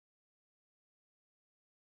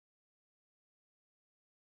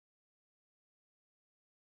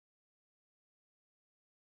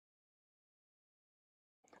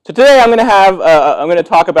So today I'm going to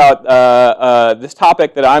talk about this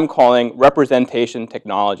topic that I'm calling representation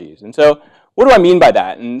technologies. And so what do I mean by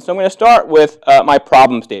that? And so I'm going to start with my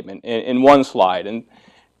problem statement in one slide. And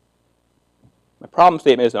my problem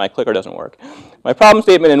statement is that my clicker doesn't work. My problem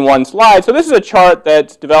statement in one slide. So this is a chart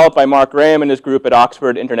that's developed by Mark Graham and his group at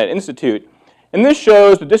Oxford Internet Institute. And this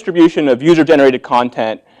shows the distribution of user-generated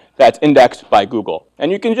content that's indexed by Google.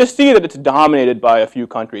 And you can just see that it's dominated by a few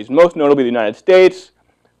countries, most notably the United States,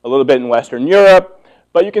 a little bit in Western Europe,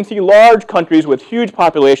 but you can see large countries with huge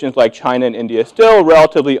populations like China and India still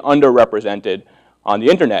relatively underrepresented on the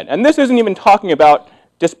internet. And this isn't even talking about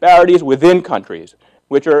disparities within countries,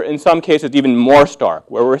 which are in some cases even more stark,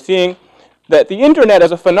 where we're seeing that the internet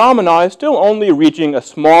as a phenomenon is still only reaching a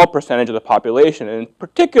small percentage of the population, and in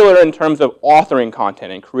particular in terms of authoring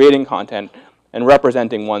content and creating content and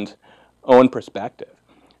representing one's own perspective.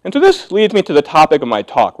 And so this leads me to the topic of my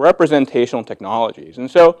talk, representational technologies. And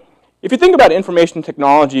so if you think about information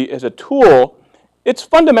technology as a tool, it's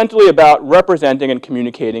fundamentally about representing and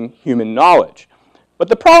communicating human knowledge. But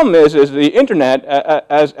the problem is the internet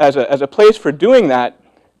as a place for doing that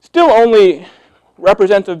still only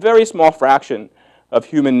represents a very small fraction of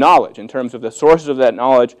human knowledge in terms of the sources of that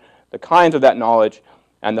knowledge, the kinds of that knowledge,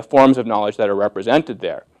 and the forms of knowledge that are represented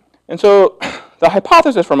there. And so the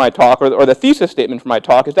hypothesis for my talk, or the thesis statement for my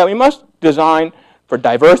talk, is that we must design for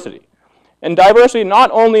diversity. And diversity not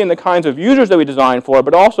only in the kinds of users that we design for,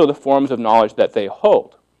 but also the forms of knowledge that they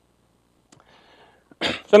hold. So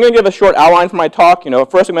I'm going to give a short outline for my talk.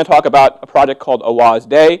 First I'm going to talk about a project called Awaz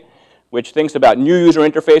Day, which thinks about new user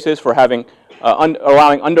interfaces for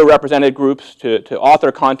allowing underrepresented groups to author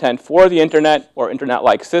content for the internet or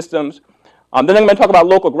internet-like systems. Then I'm going to talk about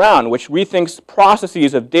Local Ground, which rethinks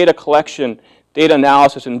processes of data collection, data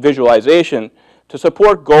analysis, and visualization to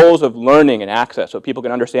support goals of learning and access so people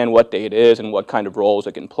can understand what data is and what kind of roles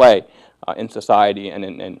it can play in society and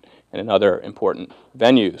in other important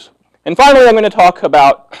venues. And finally, I'm going to talk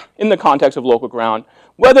about, in the context of Local Ground,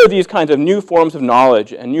 whether these kinds of new forms of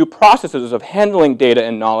knowledge and new processes of handling data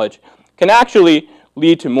and knowledge can actually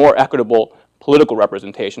lead to more equitable political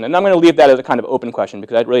representation. And I'm going to leave that as a kind of open question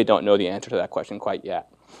because I really don't know the answer to that question quite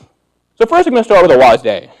yet. So first I'm going to start with Awaz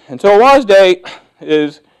Day. And so Awaz Day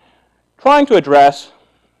is trying to address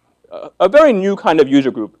a very new kind of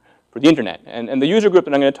user group for the internet. And the user group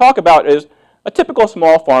that I'm going to talk about is a typical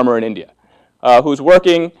small farmer in India who's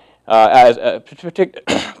working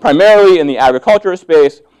primarily in the agriculture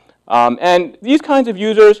space. And these kinds of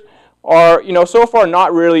users are so far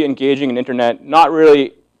not really engaging in internet,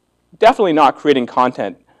 definitely not creating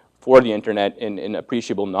content for the internet in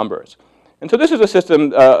appreciable numbers. And so this is a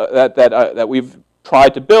system that we've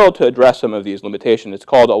tried to build to address some of these limitations. It's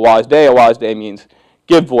called Awaz Day. Awaz Day means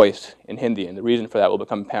give voice in Hindi, and the reason for that will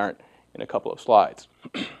become apparent in a couple of slides.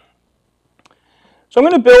 So I'm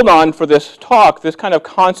going to build on, for this talk, this kind of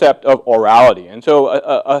concept of orality. And so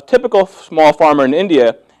a typical small farmer in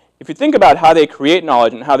India, if you think about how they create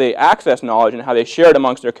knowledge and how they access knowledge and how they share it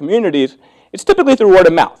amongst their communities, it's typically through word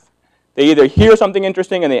of mouth. They either hear something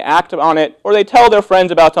interesting and they act on it, or they tell their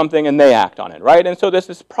friends about something and they act on it, right? And so there's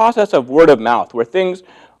this process of word of mouth where things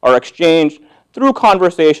are exchanged through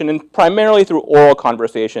conversation and primarily through oral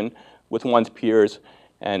conversation with one's peers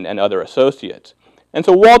and other associates. And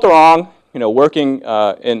so Walter Ong, working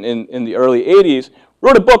in the early 80s,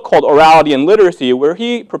 wrote a book called Orality and Literacy where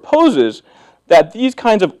he proposes that these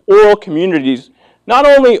kinds of oral communities not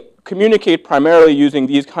only communicate primarily using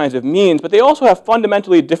these kinds of means, but they also have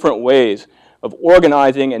fundamentally different ways of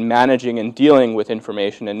organizing and managing and dealing with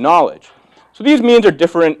information and knowledge. So these means are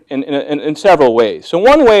different in several ways. So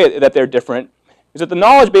one way that they're different is that the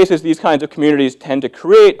knowledge bases these kinds of communities tend to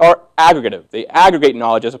create are aggregative. They aggregate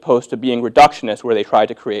knowledge as opposed to being reductionist, where they try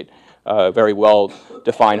to create very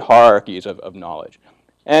well-defined hierarchies of knowledge.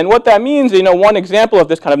 And what that means, one example of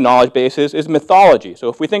this kind of knowledge basis is mythology. So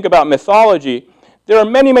if we think about mythology, there are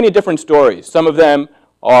many, many different stories. Some of them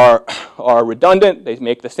are redundant. They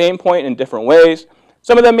make the same point in different ways.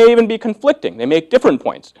 Some of them may even be conflicting. They make different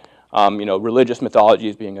points. Religious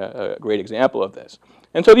mythologies being a great example of this.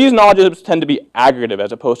 And so these knowledges tend to be aggregative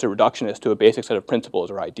as opposed to reductionist to a basic set of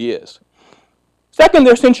principles or ideas. Second,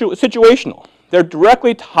 they're situational. They're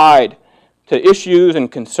directly tied to issues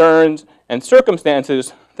and concerns and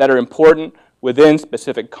circumstances that are important within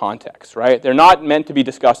specific contexts, right? They're not meant to be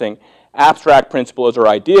discussing abstract principles or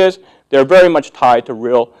ideas. They're very much tied to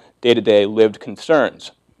real day-to-day lived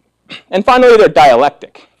concerns. And finally, they're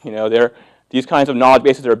dialectic. These kinds of knowledge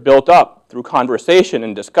bases are built up through conversation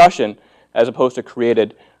and discussion as opposed to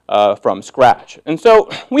created from scratch. And so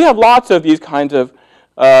we have lots of these kinds of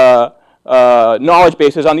knowledge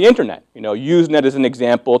bases on the internet. Usenet is an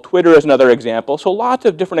example, Twitter is another example. So lots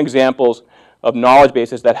of different examples of knowledge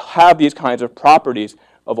bases that have these kinds of properties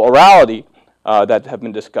of orality that have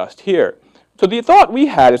been discussed here. So the thought we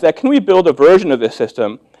had is that can we build a version of this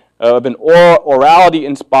system of an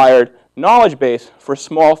orality-inspired knowledge base for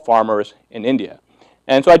small farmers in India?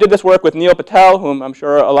 And so I did this work with Neil Patel, whom I'm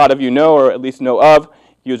sure a lot of you know or at least know of.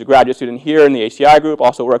 He was a graduate student here in the HCI group,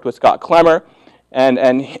 also worked with Scott Clemmer, and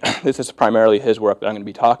this is primarily his work that I'm going to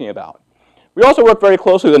be talking about. We also worked very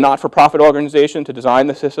closely with a not-for-profit organization to design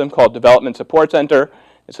the system called Development Support Center.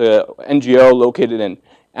 It's an NGO located in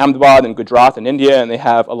Ahmedabad and Gujarat in India, and they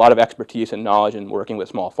have a lot of expertise and knowledge in working with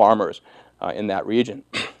small farmers in that region.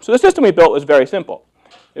 So the system we built was very simple.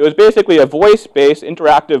 It was basically a voice-based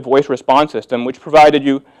interactive voice response system which provided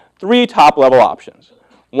you 3 top-level options.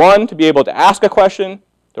 1, to be able to ask a question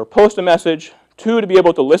or post a message. 2, to be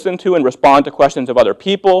able to listen to and respond to questions of other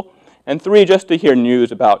people. And 3, just to hear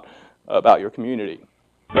news about your community.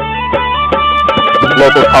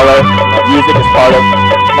 Local color, music is part of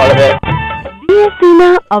it.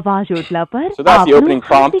 So that's the opening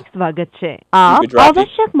prompt. स्वागत છે આપ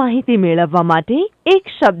આવશ્યક માહિતી મેળવવા માટે એક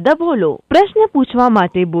શબ્દ બોલો પ્રશ્ન પૂછવા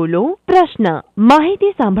માટે બોલો પ્રશ્ન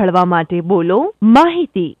માહિતી સાંભળવા માટે બોલો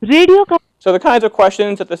માહિતી radio. So the kinds of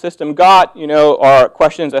questions that the system got, are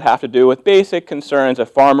questions that have to do with basic concerns of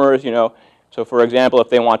farmers, So for example, if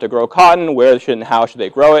they want to grow cotton, where should and how should they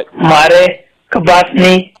grow it? મારે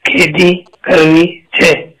કપાસની ખેતી કરવી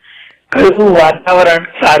છે. કયું વાતાવરણ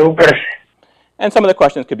સારું પડશે? And some of the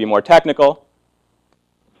questions could be more technical.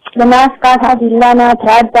 Banaskantha જિલ્લાના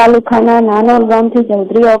થરાદ તાલુકાના નાનોર ગામથી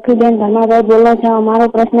ચૌધરી ઓખીબેન ધનાભાઈ બોલો છો. અમારો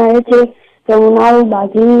પ્રશ્ન એ છે કે ઉનાળુ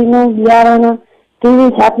બાજરીનું બિયારણ કેવી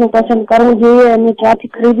જાતનું પસંદ કરવું જોઈએ અને ક્યાંથી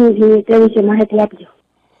ખરીદવું જોઈએ તે વિશે માહિતી આપજો.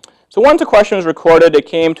 So once a question was recorded, it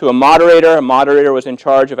came to a moderator. A moderator was in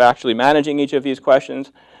charge of actually managing each of these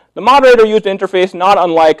questions. The moderator used an interface not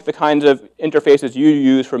unlike the kinds of interfaces you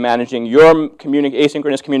use for managing your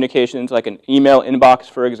asynchronous communications, like an email inbox,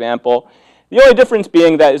 for example. The only difference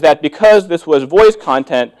being is that because this was voice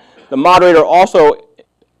content, the moderator also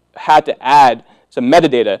had to add some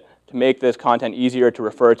metadata to make this content easier to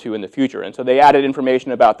refer to in the future. And so they added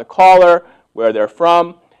information about the caller, where they're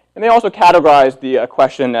from, and they also categorized the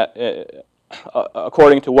question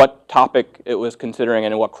according to what topic it was considering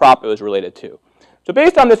and what crop it was related to. So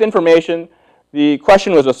based on this information, the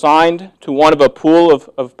question was assigned to one of a pool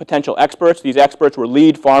of potential experts. These experts were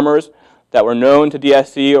lead farmers that were known to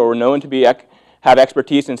DSC or were known to have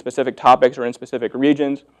expertise in specific topics or in specific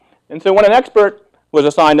regions. And so when an expert was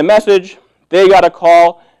assigned a message, they got a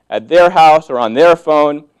call at their house or on their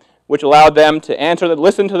phone, which allowed them to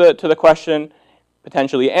listen to the question,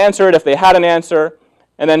 potentially answer it if they had an answer,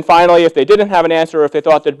 and then finally, if they didn't have an answer, or if they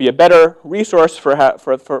thought there'd be a better resource for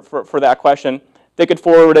that question, they could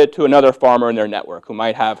forward it to another farmer in their network who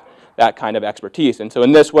might have that kind of expertise. And so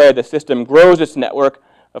in this way, the system grows its network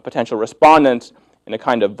of potential respondents in a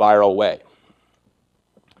kind of viral way.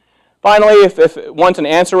 Finally, if once an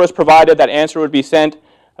answer was provided, that answer would be sent,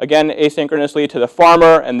 again, asynchronously to the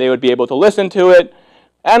farmer, and they would be able to listen to it,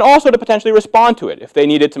 and also to potentially respond to it if they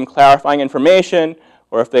needed some clarifying information,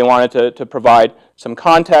 or if they wanted to provide some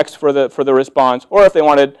context for the response, or if they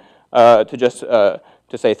wanted to just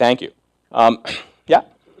to say thank you. Yeah?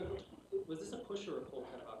 Was this a push or a pull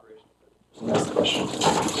kind of operation? That's the question.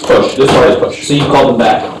 Push. This one is push. So you called them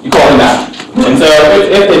back. You call them back. And so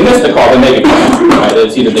if they missed the call, then they could call. Right?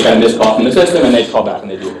 It's either they got a missed call from the system and they'd call back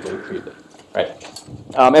and they'd be able to retrieve it. Right?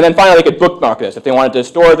 And then finally, they could bookmark this. If they wanted to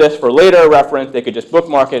store this for later reference, they could just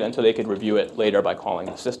bookmark it, and so they could review it later by calling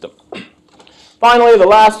the system. Finally, the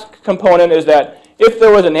last component is that if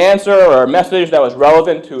there was an answer or a message that was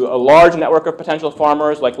relevant to a large network of potential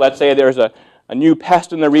farmers, like let's say there's a new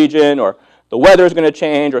pest in the region, or the weather is going to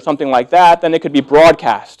change, or something like that, then it could be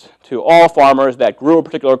broadcast to all farmers that grew a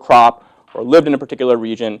particular crop or lived in a particular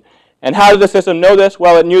region. And how did the system know this?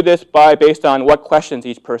 Well, it knew this based on what questions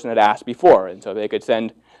each person had asked before. And so they could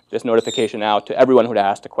send this notification out to everyone who had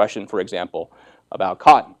asked a question, for example, about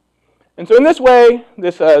cotton. And so in this way,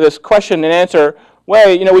 this question and answer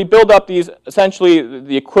way, we build up these essentially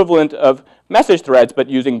the equivalent of message threads, but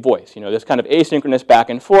using voice. This kind of asynchronous back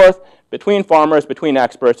and forth between farmers, between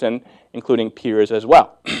experts, and including peers as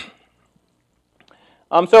well.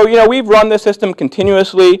 So we've run this system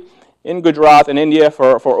continuously in Gujarat and India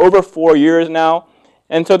for over 4 years now.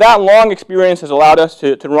 And so that long experience has allowed us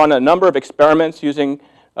to run a number of experiments using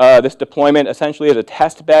this deployment essentially as a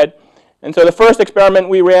test bed. And so the first experiment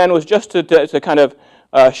we ran was just to kind of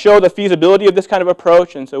show the feasibility of this kind of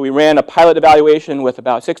approach. And so we ran a pilot evaluation with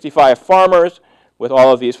about 65 farmers with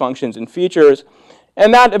all of these functions and features.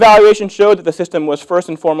 And that evaluation showed that the system was first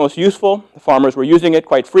and foremost useful. The farmers were using it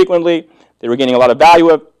quite frequently. They were getting a lot of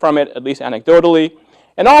value from it, at least anecdotally.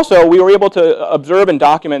 And also, we were able to observe and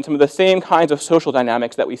document some of the same kinds of social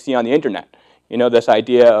dynamics that we see on the internet. You know, this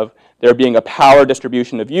idea of there being a power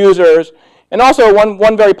distribution of users. And also,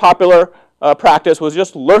 one very popular practice was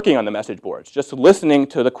just lurking on the message boards, just listening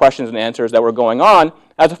to the questions and answers that were going on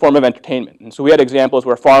as a form of entertainment. And so we had examples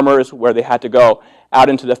where farmers, where they had to go out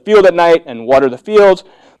into the field at night and water the fields,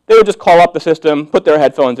 they would just call up the system, put their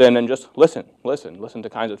headphones in, and just listen to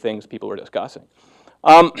kinds of things people were discussing.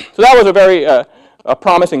 So that was a very a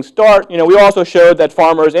promising start. You know, we also showed that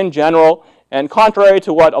farmers in general, and contrary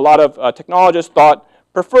to what a lot of technologists thought,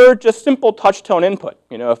 preferred just simple touch tone input.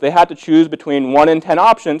 You know, if they had to choose between 1 and 10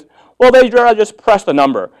 options, well, they'd rather just press the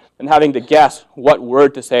number than having to guess what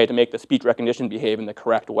word to say to make the speech recognition behave in the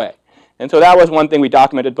correct way. And so that was one thing we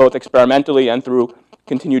documented both experimentally and through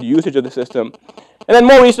continued usage of the system. And then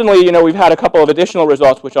more recently, you know, we've had a couple of additional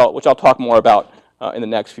results, which I'll talk more about in the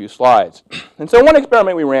next few slides. And so one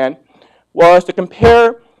experiment we ran was to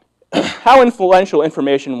compare how influential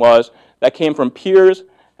information was that came from peers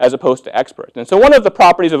as opposed to experts. And so one of the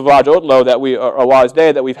properties of Vajotlo that or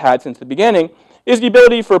Wazde that we've had since the beginning is the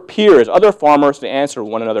ability for peers, other farmers, to answer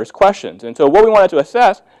one another's questions. And so what we wanted to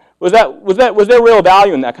assess was there real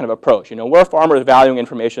value in that kind of approach? You know, were farmers valuing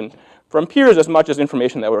information from peers as much as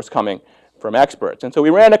information that was coming from experts? And so we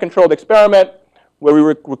ran a controlled experiment where we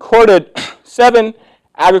recorded 7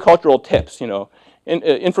 agricultural tips, you know,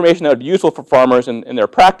 information that would be useful for farmers in their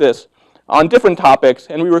practice on different topics,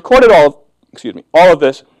 and we recorded all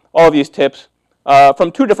of these tips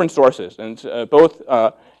from 2 different sources, and both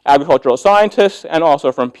agricultural scientists and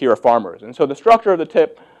also from peer farmers. And so the structure of the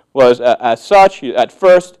tip was as such. At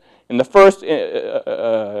first, in the first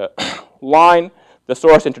line, the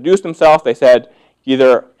source introduced themselves. They said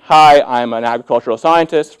either, "Hi, I'm an agricultural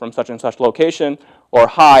scientist from such and such location," or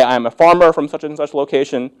 "Hi, I'm a farmer from such and such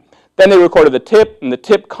location." Then they recorded the tip, and the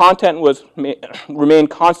tip content remained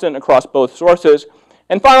constant across both sources.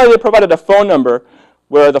 And finally, they provided a phone number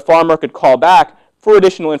where the farmer could call back for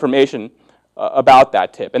additional information about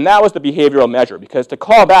that tip. And that was the behavioral measure, because to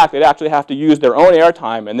call back, they'd actually have to use their own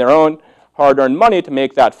airtime and their own hard-earned money to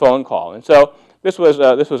make that phone call. And so this was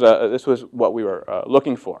what we were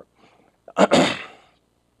looking for.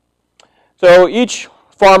 So each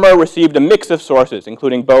farmer received a mix of sources,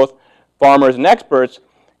 including both farmers and experts,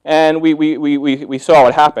 and we saw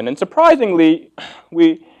what happened. And surprisingly,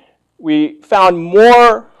 we found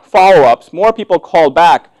more follow-ups, more people called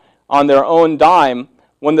back on their own dime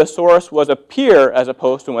when the source was a peer as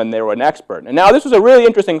opposed to when they were an expert. And now this was a really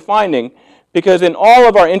interesting finding, because in all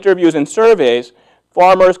of our interviews and surveys,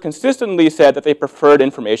 farmers consistently said that they preferred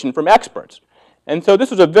information from experts. And so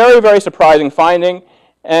this was a very, very surprising finding.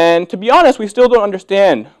 And to be honest, we still don't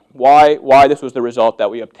understand why this was the result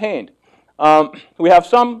that we obtained. We have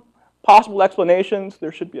some possible explanations.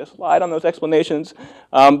 There should be a slide on those explanations.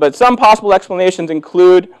 But some possible explanations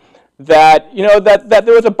include that, you know, that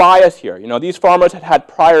there was a bias here. You know, these farmers had had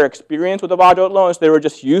prior experience with the Vajot loans. They were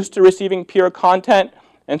just used to receiving peer content.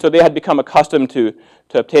 And so they had become accustomed to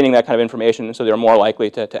obtaining that kind of information, and so they were more likely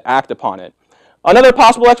to act upon it. Another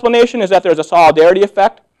possible explanation is that there's a solidarity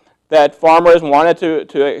effect, that farmers wanted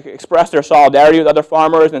to express their solidarity with other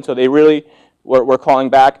farmers, and so they really were calling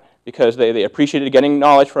back because they appreciated getting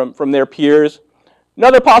knowledge from their peers.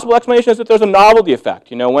 Another possible explanation is that there's a novelty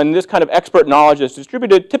effect. You know, when this kind of expert knowledge is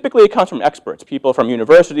distributed, typically it comes from experts, people from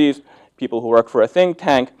universities, people who work for a think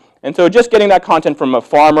tank. And so just getting that content from a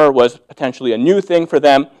farmer was potentially a new thing for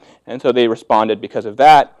them, and so they responded because of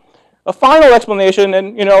that. A final explanation,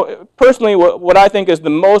 and you know, personally what I think is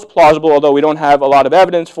the most plausible, although we don't have a lot of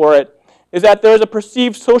evidence for it, is that there's a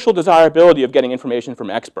perceived social desirability of getting information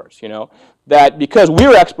from experts. You know, that because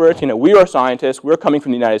we're experts, you know, we are scientists, we're coming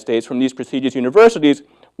from the United States, from these prestigious universities,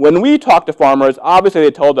 when we talk to farmers, obviously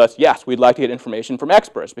they told us, yes, we'd like to get information from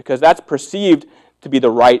experts, because that's perceived to be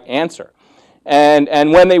the right answer. And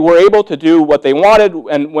when they were able to do what they wanted,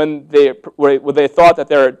 and when they thought that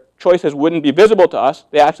their choices wouldn't be visible to us,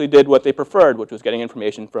 they actually did what they preferred, which was getting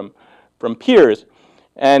information from peers.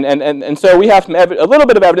 And so we have a little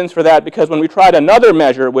bit of evidence for that, because when we tried another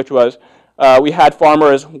measure, which was we had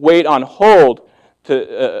farmers wait on hold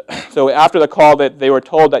so after the call that they were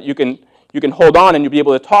told that you can hold on and you'll be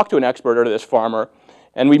able to talk to an expert or to this farmer.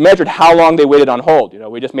 And we measured how long they waited on hold. You know,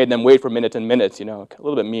 we just made them wait for minutes and minutes. You know, a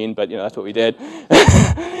little bit mean, but you know, that's what we did.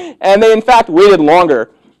 And they in fact waited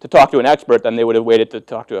longer to talk to an expert than they would have waited to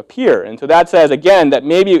talk to a peer. And so that says again that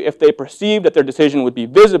maybe if they perceived that their decision would be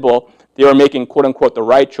visible, they were making quote-unquote the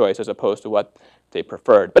right choice as opposed to what they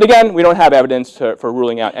preferred. But again, we don't have evidence for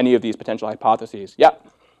ruling out any of these potential hypotheses. Yeah?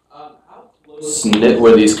 How close-knit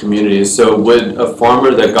were these communities? So would a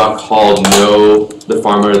farmer that got called know the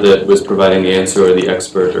farmer that was providing the answer or the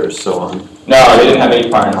expert or so on? No, they didn't have any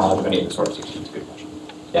prior knowledge of any of the sources. That's a good question.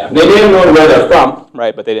 Yeah, they didn't know where they're from,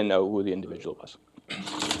 right, but they didn't know who the individual was.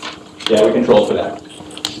 Yeah, we controlled for that.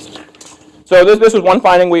 So this was one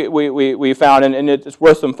finding we found, and it's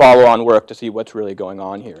worth some follow-on work to see what's really going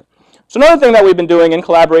on here. So another thing that we've been doing in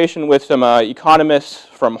collaboration with some economists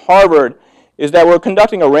from Harvard is that we're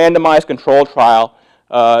conducting a randomized control trial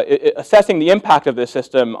assessing the impact of this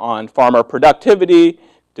system on farmer productivity,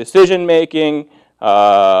 decision-making,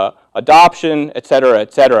 adoption, et cetera,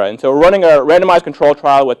 et cetera. And so we're running a randomized control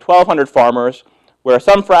trial with 1,200 farmers where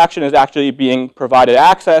some fraction is actually being provided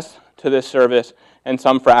access to this service and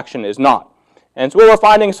some fraction is not. And so what we're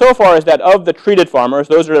finding so far is that of the treated farmers,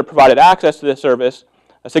 those that are provided access to this service,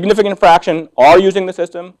 a significant fraction are using the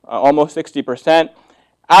system, almost 60%.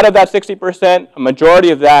 Out of that 60%, a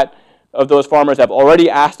majority of those farmers have already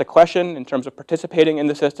asked a question in terms of participating in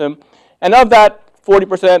the system. And of that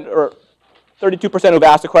 40% or 32% who've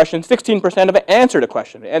asked a question, 16% have answered a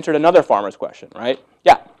question, answered another farmer's question, right?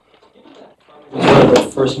 Yeah? It was one of the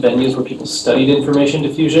first venues where people studied information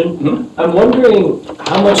diffusion. Mm-hmm. I'm wondering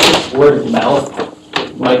how much word of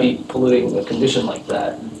mouth might be polluting a condition like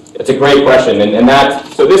that. It's a great question,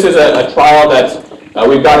 so this is a trial that's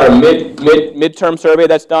we've got our midterm survey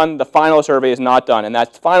that's done. The final survey is not done, and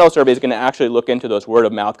that final survey is going to actually look into those word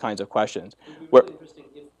of mouth kinds of questions.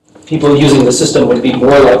 People using the system would be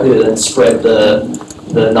more likely to then spread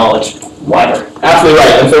the knowledge wider. Absolutely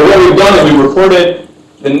right. And so what we've done is we reported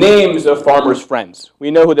the names of farmers' friends.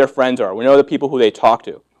 We know who their friends are. We know the people who they talk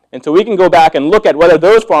to. And so we can go back and look at whether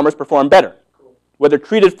those farmers perform better, whether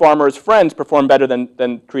treated farmers' friends perform better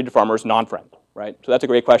than treated farmers' non-friend, right? So that's a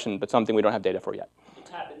great question, but something we don't have data for yet.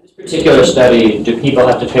 In this particular study, do people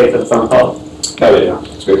have to pay for the phone call? No, they don't.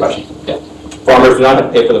 That's a great question. Yeah. Farmers do not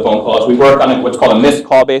have to pay for the phone calls. We work on what's called a missed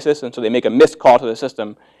call basis, and so they make a missed call to the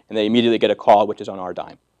system, and they immediately get a call, which is on our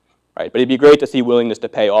dime. Right? But it'd be great to see willingness to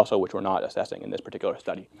pay also, which we're not assessing in this particular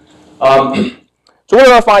study. So what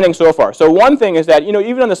are our findings so far? So one thing is that,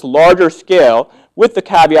 even on this larger scale, with the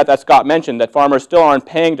caveat that Scott mentioned, that farmers still aren't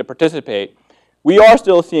paying to participate, we are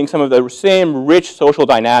still seeing some of the same rich social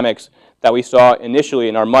dynamics that we saw initially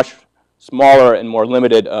in our much smaller and more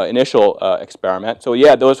limited initial experiment. So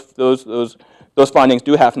yeah, those findings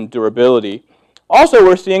do have some durability. Also,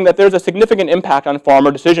 we're seeing that there's a significant impact on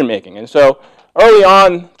farmer decision making. And so early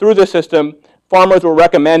on through the system, farmers were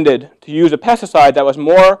recommended to use a pesticide that was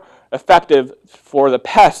more effective for the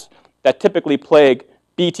pests that typically plague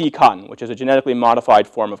Bt cotton, which is a genetically modified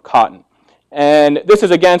form of cotton. And this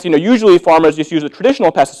is against, usually farmers just use a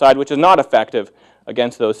traditional pesticide, which is not effective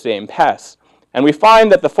against those same pests. And we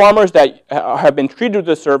find that the farmers that have been treated with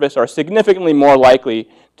this service are significantly more likely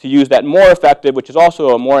to use that more effective, which is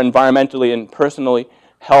also a more environmentally and personally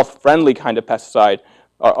health-friendly kind of pesticide,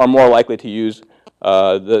 are more likely to use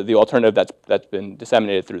the alternative that's been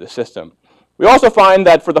disseminated through the system. We also find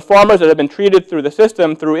that for the farmers that have been treated through the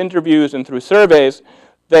system, through interviews and through surveys,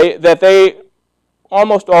 they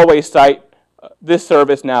almost always cite this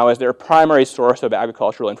service now as their primary source of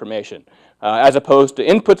agricultural information, as opposed to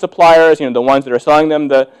input suppliers, the ones that are selling them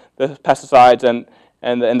the pesticides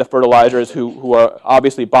and the fertilizers who are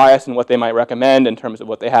obviously biased in what they might recommend in terms of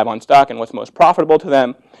what they have on stock and what's most profitable to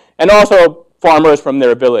them, and also farmers from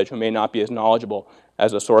their village who may not be as knowledgeable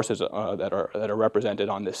as the sources that are represented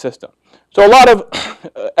on this system. So a lot of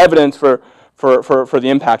evidence for the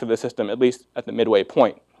impact of the system, at least at the midway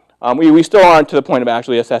point. We still aren't to the point of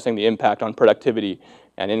actually assessing the impact on productivity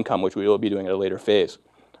and income, which we will be doing at a later phase.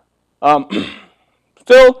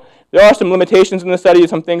 Still, there are some limitations in the study,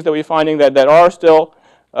 some things that we're finding that are still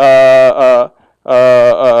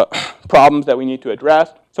problems that we need to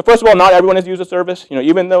address. So first of all, not everyone has used the service.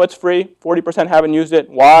 Even though it's free, 40% haven't used it.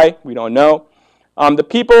 Why? We don't know. The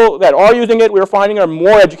people that are using it, we're finding, are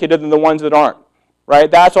more educated than the ones that aren't. Right?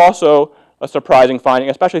 That's also a surprising finding,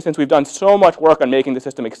 especially since we've done so much work on making the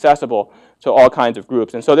system accessible to all kinds of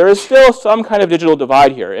groups. And so there is still some kind of digital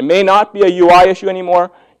divide here. It may not be a UI issue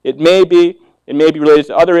anymore. It may be related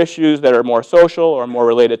to other issues that are more social or more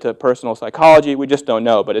related to personal psychology. We just don't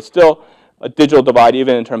know. But it's still a digital divide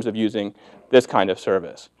even in terms of using this kind of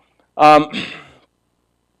service. That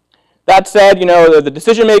said, the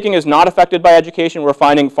decision making is not affected by education. We're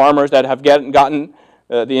finding farmers that have gotten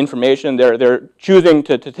the information, they're choosing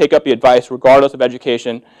to take up the advice regardless of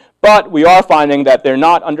education, but we are finding that they're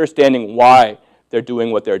not understanding why they're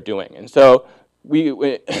doing what they're doing. And so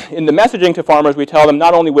in the messaging to farmers, we tell them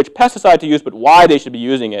not only which pesticide to use, but why they should be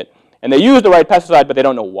using it. And they use the right pesticide, but they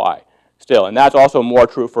don't know why still. And that's also more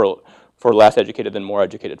true for less educated than more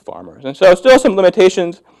educated farmers. And so still some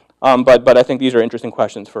limitations, but I think these are interesting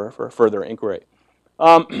questions for further inquiry.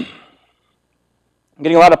 I'm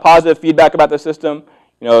getting a lot of positive feedback about the system.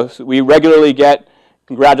 So we regularly get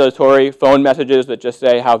congratulatory phone messages that just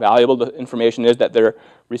say how valuable the information is that they're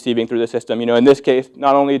receiving through the system. In this case,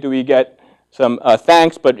 not only do we get some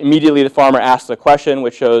thanks, but immediately the farmer asks a question,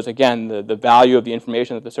 which shows, again, the value of the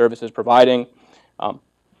information that the service is providing. And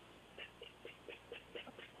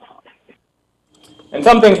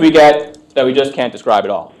some things we get that we just can't describe at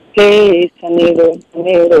all. Hey, Sanero,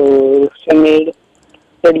 Sanero, Sanero,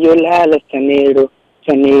 Radio Lala, Sanero,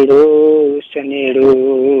 Sanero,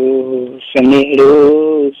 Sanero,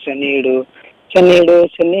 Sanero, Sanero. So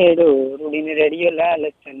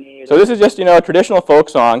this is just, a traditional folk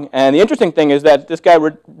song, and the interesting thing is that this guy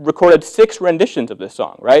recorded 6 renditions of this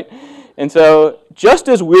song, right? And so just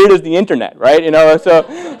as weird as the internet, right? So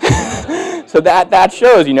so that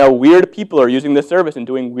shows, weird people are using this service and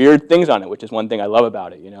doing weird things on it, which is one thing I love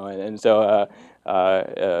about it, and so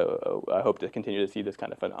I hope to continue to see this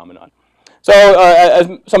kind of phenomenon. So as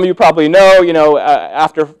some of you probably know,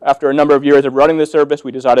 after a number of years of running this service,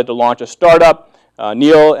 we decided to launch a startup,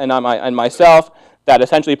 Neil and myself, that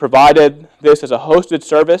essentially provided this as a hosted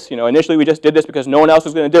service. Initially we just did this because no one else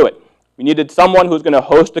was going to do it. We needed someone who was going to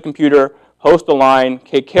host the computer, host the line,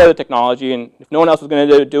 take care of the technology, and if no one else was going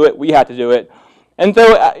to do it, we had to do it. And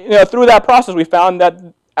so through that process, we found that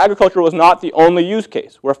agriculture was not the only use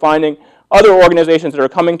case. We're finding other organizations that are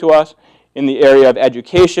coming to us in the area of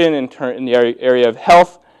education, in the area of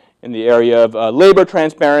health, in the area of labor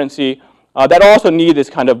transparency, that also need this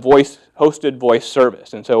kind of hosted voice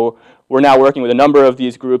service. And so we're now working with a number of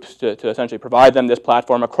these groups to essentially provide them this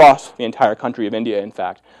platform across the entire country of India, in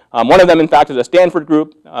fact. One of them, in fact, is a Stanford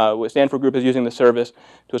group. Stanford group is using the service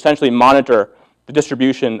to essentially monitor the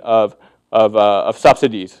distribution of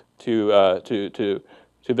subsidies to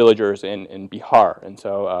villagers in Bihar. And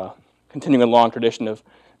so continuing a long tradition of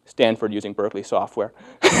Stanford using Berkeley software.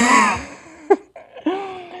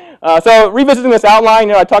 So revisiting this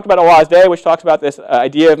outline, I talked about Allah's Day, which talks about this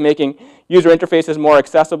idea of making user interfaces more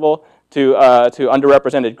accessible to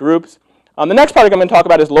underrepresented groups. The next project I'm going to talk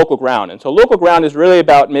about is local ground. And so local ground is really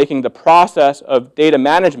about making the process of data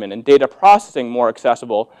management and data processing more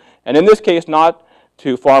accessible. And in this case, not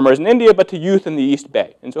to farmers in India, but to youth in the East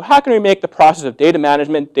Bay. And so how can we make the process of data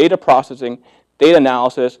management, data processing, data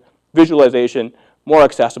analysis, visualization more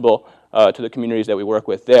accessible to the communities that we work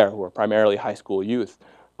with there, who are primarily high school youth.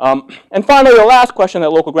 And finally, the last question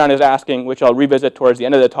that Local Ground is asking, which I'll revisit towards the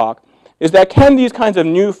end of the talk, is that can these kinds of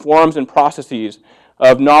new forms and processes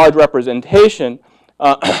of knowledge representation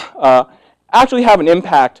actually have an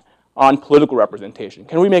impact on political representation?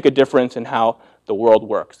 Can we make a difference in how the world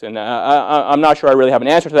works? And I'm not sure I really have an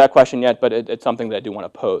answer to that question yet, but it's something that I do want to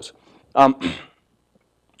pose.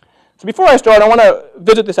 So before I start, I want to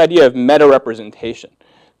visit this idea of meta-representation.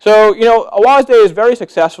 So, Allah's Day is very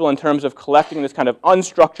successful in terms of collecting this kind of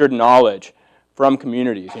unstructured knowledge from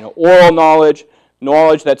communities. Oral knowledge,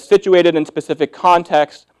 knowledge that's situated in specific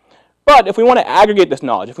contexts. But if we want to aggregate this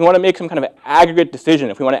knowledge, if we want to make some kind of aggregate decision,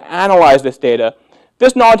 if we want to analyze this data,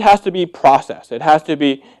 this knowledge has to be processed. It has to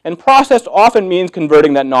be, and processed often means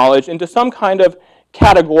converting that knowledge into some kind of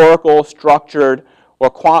categorical, structured, or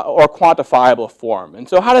quantifiable form. And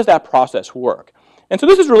so how does that process work? And so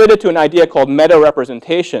this is related to an idea called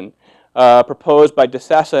meta-representation proposed by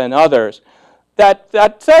DeSessa and others that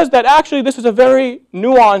says that actually this is a very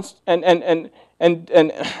nuanced and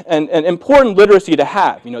important literacy to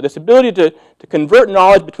have. This ability to convert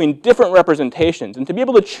knowledge between different representations and to be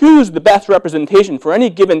able to choose the best representation for any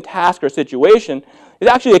given task or situation is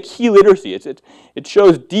actually a key literacy. It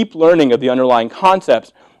shows deep learning of the underlying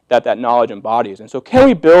concepts that knowledge embodies. And so can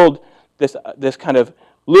we build this kind of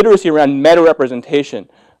literacy around meta-representation,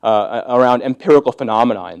 around empirical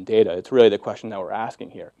phenomena in data? It's really the question that we're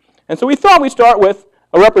asking here. And so we thought we'd start with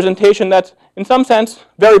a representation that's, in some sense,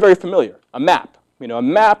 very, very familiar, a map. A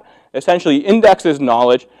map essentially indexes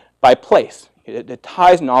knowledge by place. It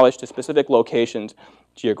ties knowledge to specific locations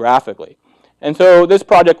geographically. And so this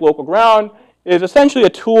project, Local Ground, is essentially a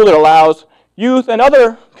tool that allows youth and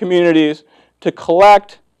other communities to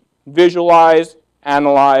collect, visualize,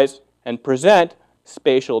 analyze, and present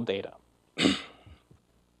spatial data. So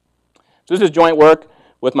this is joint work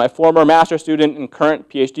with my former master's student and current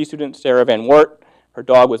PhD student, Sarah Van Wert. Her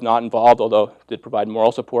dog was not involved, although did provide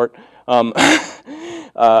moral support. And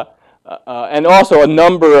also a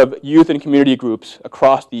number of youth and community groups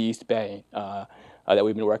across the East Bay. that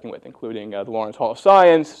we've been working with, including the Lawrence Hall of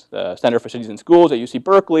Science, the Center for Cities and Schools at UC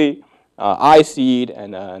Berkeley, iSeed,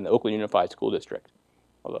 and the Oakland Unified School District,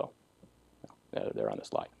 although they're on the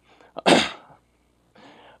slide.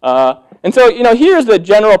 And so, here's the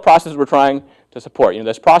general process we're trying to support,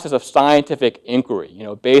 this process of scientific inquiry,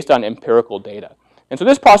 based on empirical data. And so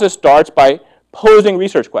this process starts by posing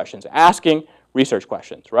research questions, asking research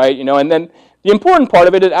questions, right? And then the important part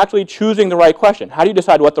of it is actually choosing the right question. How do you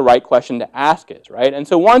decide what the right question to ask is, right? And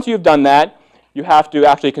so once you've done that, you have to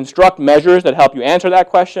actually construct measures that help you answer that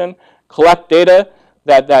question, collect data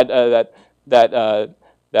that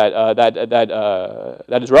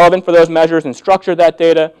is relevant for those measures, and structure that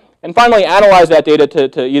data, and finally analyze that data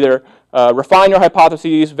to either refine your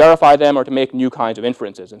hypotheses, verify them, or to make new kinds of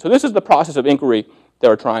inferences. And so this is the process of inquiry that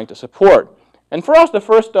we're trying to support. And for us, the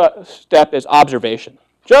first step is observation.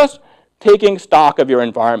 Just taking stock of your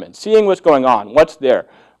environment, seeing what's going on, what's there,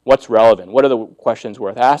 what's relevant, what are the questions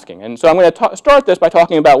worth asking. And so I'm going to start this by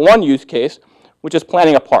talking about one use case, which is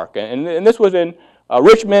planning a park. And this was in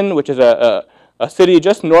Richmond, which is a city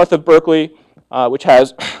just north of Berkeley, which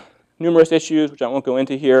has numerous issues, which I won't go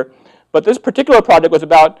into here. But this particular project was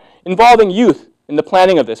about involving youth in the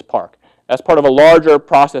planning of this park as part of a larger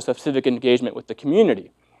process of civic engagement with the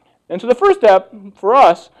community. And so the first step for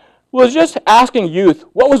us was just asking youth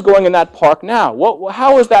what was going in that park now.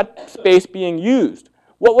 How was that space being used?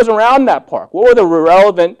 What was around that park? What were the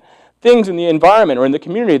relevant things in the environment or in the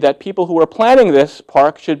community that people who were planning this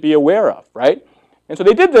park should be aware of, right? And so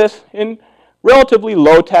they did this in relatively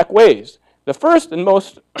low-tech ways. The first and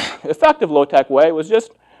most effective low-tech way was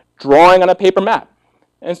just drawing on a paper map.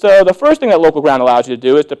 And so the first thing that Local Ground allows you to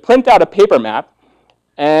do is to print out a paper map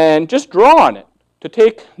and just draw on it to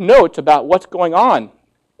take notes about what's going on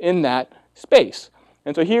in that space.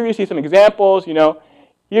 And so here you see some examples. Here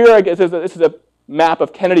I guess this is a map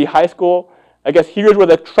of Kennedy High School. I guess here's where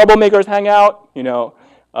the troublemakers hang out.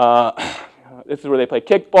 This is where they play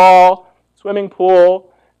kickball, swimming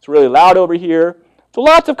pool. It's really loud over here. So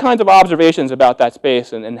lots of kinds of observations about that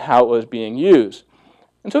space and how it was being used.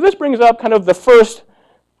 And so this brings up kind of the first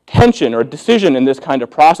tension or decision in this kind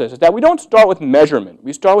of process, is that we don't start with measurement.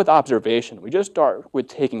 We start with observation. We just start with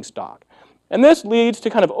taking stock. And this leads to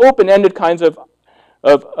kind of open-ended kinds of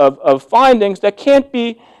findings that can't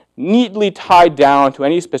be neatly tied down to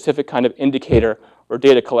any specific kind of indicator or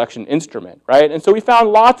data collection instrument, right? And so we found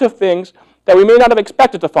lots of things that we may not have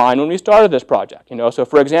expected to find when we started this project. So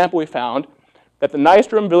for example, we found that the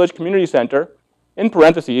Nystrom Village Community Center, in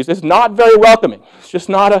parentheses, is not very welcoming. It's just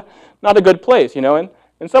not a good place,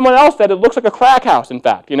 And someone else said it looks like a crack house, in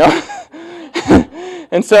fact, And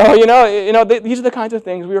so, these are the kinds of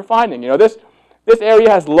things we were finding. This area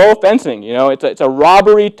has low fencing. It's a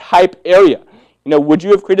robbery-type area. Would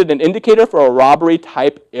you have created an indicator for a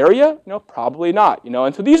robbery-type area? Probably not.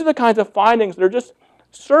 And so these are the kinds of findings that are just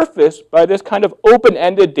surfaced by this kind of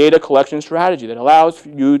open-ended data collection strategy that allows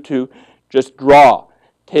you to just draw,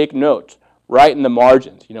 take notes, write in the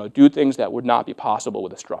margins, do things that would not be possible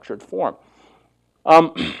with a structured form.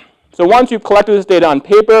 So once you've collected this data on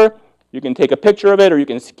paper, you can take a picture of it or you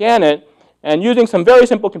can scan it, and using some very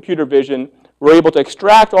simple computer vision, we're able to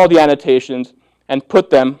extract all the annotations and put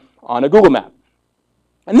them on a Google map.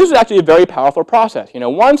 And this is actually a very powerful process.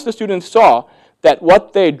 Once the students saw that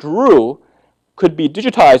what they drew could be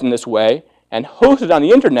digitized in this way and hosted on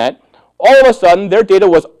the internet, all of a sudden their data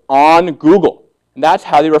was on Google. And that's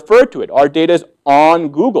how they referred to it. Our data is on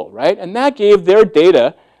Google, right? And that gave their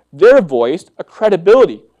data, their voice, a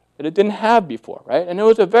credibility that it didn't have before, right? And it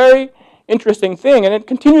was a very interesting thing, and it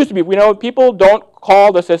continues to be. People don't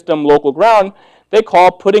call the system Local Ground. They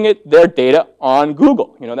call putting their data on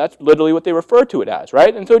Google. That's literally what they refer to it as,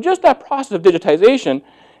 right? And so just that process of digitization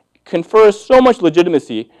confers so much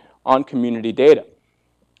legitimacy on community data.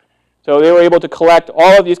 So they were able to collect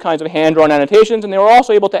all of these kinds of hand-drawn annotations, and they were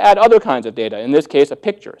also able to add other kinds of data, in this case, a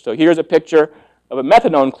picture. So here's a picture of a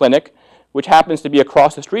methadone clinic, which happens to be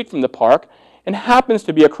across the street from the park, and happens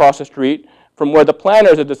to be across the street from where the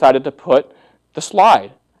planners had decided to put the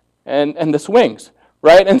slide and the swings,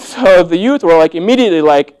 right? And so the youth were immediately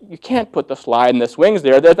like, you can't put the slide and the swings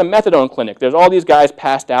there. There's a methadone clinic. There's all these guys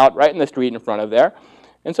passed out right in the street in front of there.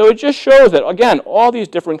 And so it just shows that, again, all these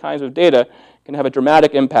different kinds of data can have a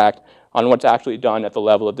dramatic impact on what's actually done at the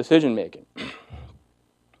level of decision making.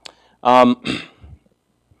 So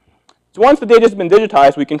once the data has been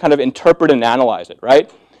digitized, we can kind of interpret and analyze it,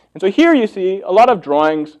 right? And so here you see a lot of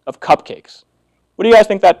drawings of cupcakes. What do you guys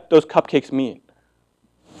think that those cupcakes mean?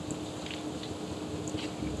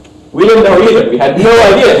 We didn't know either. We had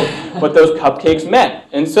no idea what those cupcakes meant.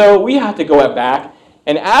 And so we had to go back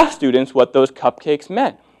and ask students what those cupcakes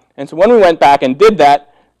meant. And so when we went back and did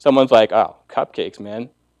that, someone's like, oh, cupcakes,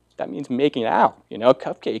 man. That means making out, you know,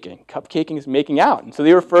 cupcaking. Cupcaking is making out. And so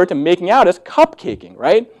they refer to making out as cupcaking,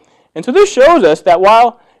 right? And so this shows us that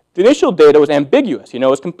while the initial data was ambiguous, you know,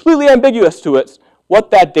 it was completely ambiguous to us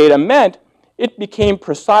what that data meant, it became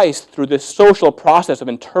precise through this social process of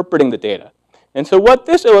interpreting the data. And so what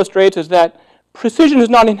this illustrates is that precision is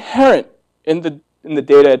not inherent in the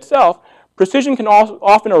data itself. Precision can also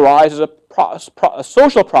often arise as a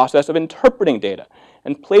social process of interpreting data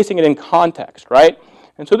and placing it in context, right?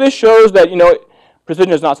 And so this shows that, you know,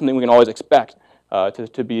 precision is not something we can always expect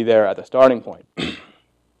to be there at the starting point.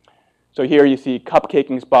 So here you see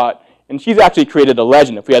cupcaking spot, and she's actually created a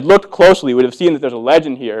legend. If we had looked closely, we would have seen that there's a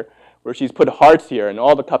legend here where she's put hearts here, and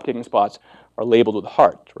all the cupcaking spots are labeled with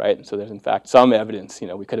hearts, right? And so there's in fact some evidence, you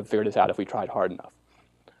know, we could have figured this out if we tried hard enough.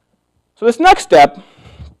 So this next step,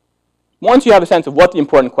 once you have a sense of what the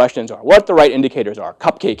important questions are, what the right indicators are,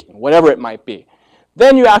 cupcaking, whatever it might be,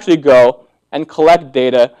 then you actually go and collect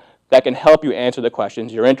data that can help you answer the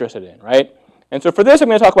questions you're interested in, right? And so for this, I'm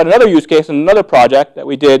going to talk about another use case and another project that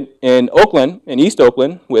we did in Oakland, in East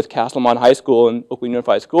Oakland, with Castlemont High School and Oakland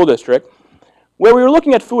Unified School District, where we were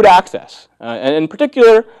looking at food access, and in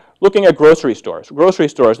particular, looking at grocery stores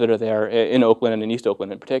that are there in Oakland and in East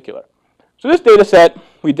Oakland in particular. So this data set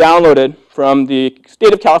we downloaded from the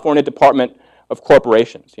State of California Department of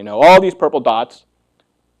Corporations. You know, all these purple dots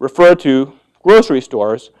refer to grocery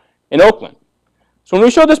stores in Oakland. So when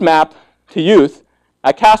we showed this map to youth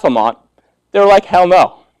at Castlemont, they were like, hell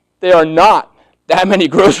no. There are not that many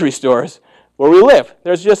grocery stores where we live.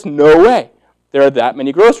 There's just no way there are that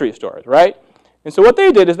many grocery stores, right? And so what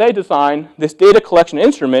they did is they designed this data collection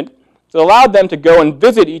instrument that allowed them to go and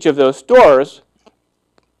visit each of those stores,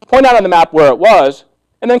 point out on the map where it was,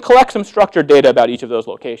 and then collect some structured data about each of those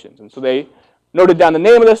locations. And so they noted down the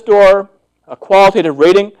name of the store, a qualitative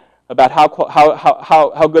rating about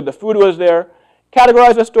how good the food was there,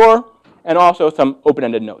 categorized the store, and also some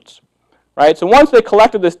open-ended notes. Right? So once they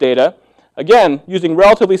collected this data, again, using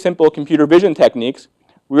relatively simple computer vision techniques,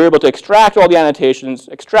 we were able to extract all the annotations,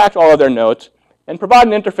 extract all of their notes, and provide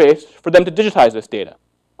an interface for them to digitize this data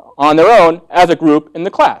on their own as a group in the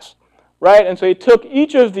class. Right? And so they took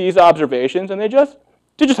each of these observations and they just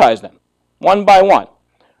digitized them one by one.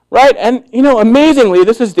 Right? And you know, amazingly,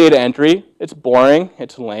 this is data entry. It's boring,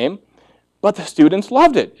 it's lame, but the students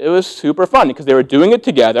loved it. It was super fun because they were doing it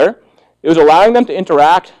together. It was allowing them to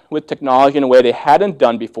interact with technology in a way they hadn't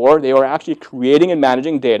done before. They were actually creating and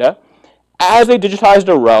managing data. As they digitized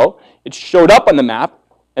a row, it showed up on the map,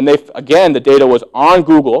 and again, the data was on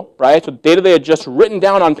Google, right? So the data they had just written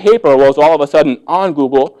down on paper was all of a sudden on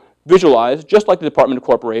Google, visualized, just like the Department of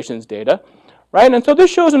Corporations data, right? And so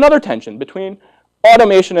this shows another tension between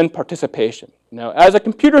automation and participation. You know, as a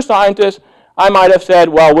computer scientist, I might have said,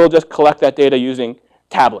 well, we'll just collect that data using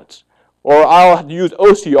tablets, or I'll use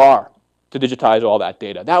OCR to digitize all that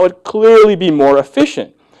data. That would clearly be more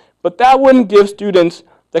efficient, but that wouldn't give students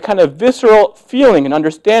the kind of visceral feeling and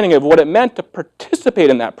understanding of what it meant to participate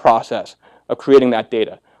in that process of creating that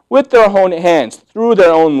data with their own hands, through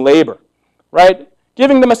their own labor, right?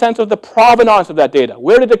 Giving them a sense of the provenance of that data.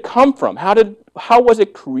 Where did it come from? How was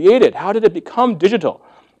it created? How did it become digital?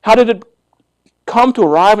 How did it come to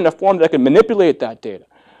arrive in a form that could manipulate that data,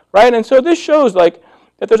 right? And so this shows like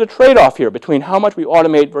that there's a trade-off here between how much we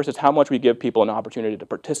automate versus how much we give people an opportunity to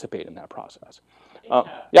participate in that process.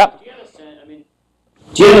 Yeah?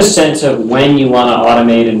 Do you have a sense of when you want to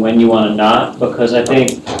automate and when you want to not? Because I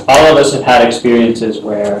think all of us have had experiences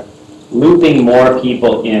where looping more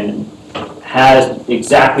people in has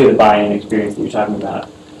exactly the buy-in experience that you're talking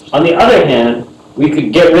about. On the other hand, we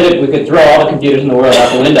could throw all the computers in the world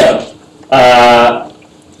out the window,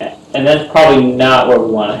 and that's probably not where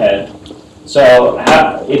we want to head. So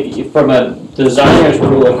if from a designer's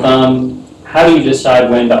rule of thumb, how do you decide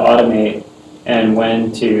when to automate and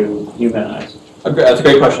when to humanize? That's a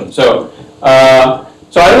great question. So I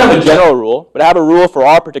don't have a general rule, but I have a rule for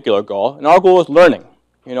our particular goal, and our goal is learning.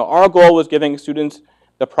 You know, our goal was giving students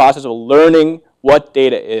the process of learning what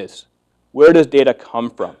data is. Where does data come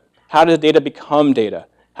from? How does data become data?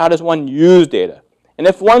 How does one use data? And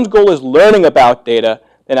if one's goal is learning about data,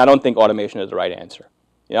 then I don't think automation is the right answer.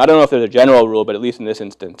 You know, I don't know if there's a general rule, but at least in this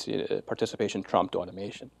instance, participation trumped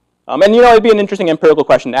automation. And you know, it'd be an interesting empirical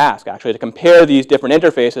question to ask, actually, to compare these different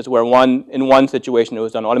interfaces where in one situation it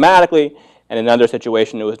was done automatically, and in another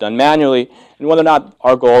situation it was done manually, and whether or not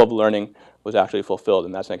our goal of learning was actually fulfilled,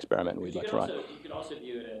 and that's an experiment we'd like to run. You could also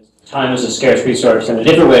view it as time is a scarce resource, and a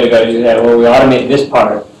different way to go is that, well, we automate this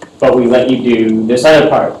part, but we let you do this other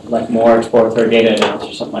part, like more exploratory data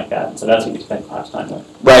analysis or something like that. So that's what you spend class time with.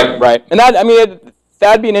 Right. And that, I mean,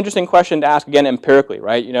 that'd be an interesting question to ask again empirically,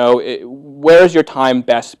 right? You know, where's your time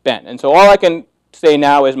best spent? And so all I can say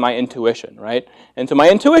now is my intuition, right? And so my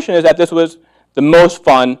intuition is that this was the most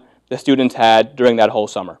fun the students had during that whole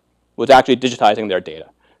summer, was actually digitizing their data.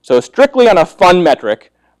 So strictly on a fun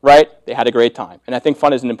metric, right, they had a great time. And I think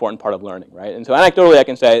fun is an important part of learning, right? And so anecdotally, I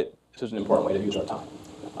can say this is an important way to use our time.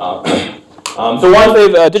 So once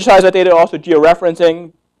they've digitized that data, also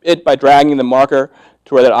georeferencing it by dragging the marker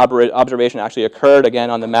to where that observation actually occurred, again,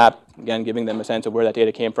 on the map, again, giving them a sense of where that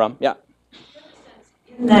data came from. Yeah?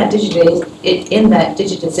 In that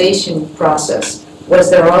digitization process, was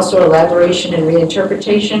there also elaboration and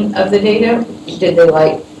reinterpretation of the data? Did they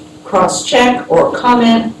like cross-check or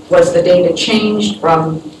comment? Was the data changed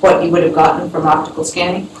from what you would have gotten from optical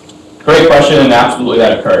scanning? Great question, and absolutely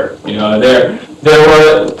that occurred. You know, there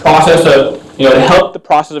were a process of, you know, to help the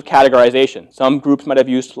process of categorization. Some groups might have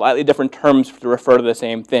used slightly different terms to refer to the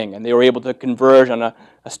same thing, and they were able to converge on a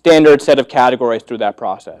standard set of categories through that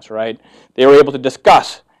process, right? They were able to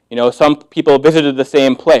discuss. You know, some people visited the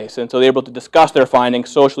same place, and so they were able to discuss their findings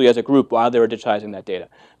socially as a group while they were digitizing that data.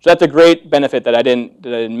 So that's a great benefit that I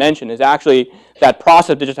didn't mention, is actually that process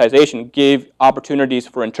of digitization gave opportunities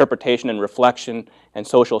for interpretation and reflection and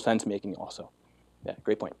social sense-making also. Yeah,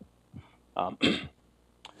 great point.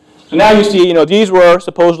 So now you see, you know, these were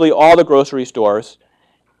supposedly all the grocery stores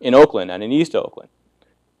in Oakland and in East Oakland.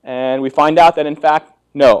 And we find out that, in fact,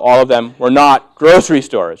 no, all of them were not grocery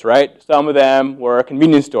stores, right? Some of them were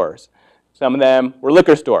convenience stores. Some of them were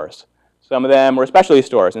liquor stores. Some of them were specialty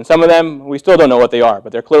stores. And some of them, we still don't know what they are,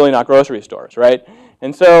 but they're clearly not grocery stores, right?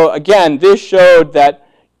 And so, again, this showed that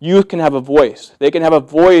youth can have a voice. They can have a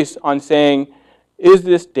voice on saying, is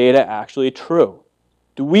this data actually true?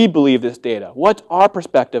 Do we believe this data? What's our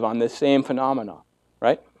perspective on this same phenomena,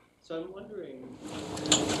 right? So I'm wondering,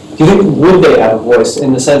 do you think, would they have a voice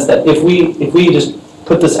in the sense that if we just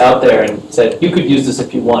put this out there and said, you could use this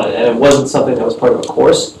if you wanted, and it wasn't something that was part of a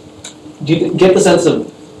course, do you get the sense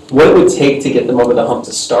of what it would take to get them over the hump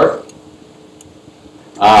to start?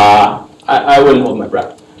 I wouldn't hold my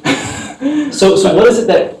breath. So what is it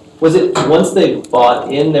that, was it once they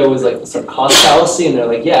bought in, there was like some cost fallacy, and they're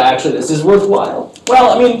like, yeah, actually, this is worthwhile?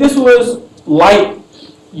 Well, I mean, this was light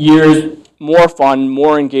years more fun,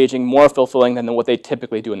 more engaging, more fulfilling than what they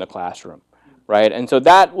typically do in the classroom, right? And so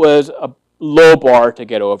that was a low bar to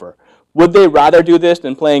get over. Would they rather do this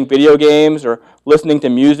than playing video games or listening to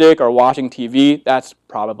music or watching TV? That's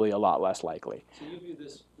probably a lot less likely. So you view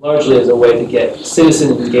this largely as a way to get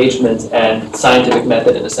citizen engagement and scientific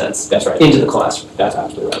method, in a sense, that's right, into the classroom. That's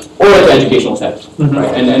absolutely right. Or as educational settings,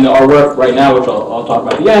 right? And our work right now, which I'll talk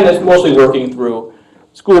about at the end, is mostly working through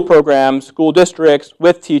school programs, school districts,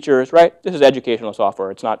 with teachers, right? This is educational software.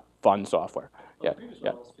 It's not fun software. Well, yeah.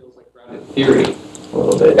 Almost feels like grounded theory a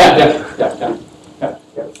little bit. Yeah.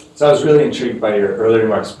 So I was really intrigued by your earlier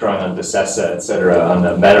remarks drawing on Bessessa, et cetera, on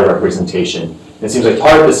the meta representation. It seems like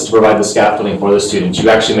part of this is to provide the scaffolding for the students. You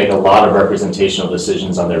actually make a lot of representational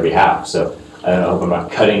decisions on their behalf. So I hope I'm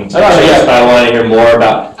not cutting to but I want to hear more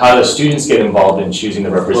about how the students get involved in choosing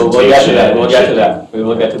the representation. We'll get to that. We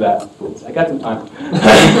will get to that. I got some time.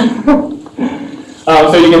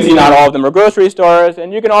 So you can see not all of them are grocery stores,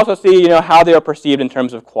 and you can also see, you know, how they are perceived in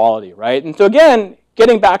terms of quality, right? And so again,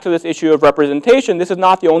 getting back to this issue of representation, this is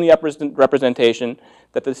not the only representation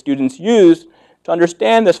that the students use to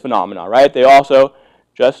understand this phenomena, right? They also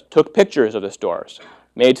just took pictures of the stores,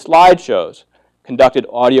 made slideshows, conducted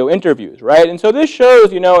audio interviews, right? And so this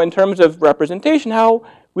shows, you know, in terms of representation, how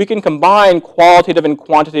we can combine qualitative and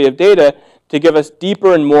quantitative data to give us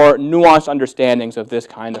deeper and more nuanced understandings of this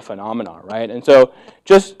kind of phenomena, right? And so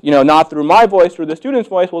just, you know, not through my voice, through the student's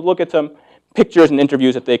voice, we'll look at some pictures and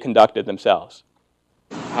interviews that they conducted themselves.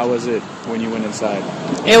 How was it when you went inside?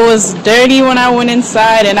 It was dirty when I went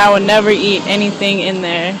inside, and I would never eat anything in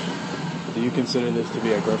there. Do you consider this to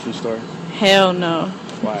be a grocery store? Hell no.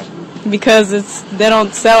 Why? Because they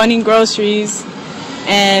don't sell any groceries,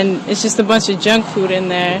 and it's just a bunch of junk food in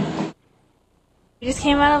there. We just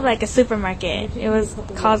came out of like a supermarket. It was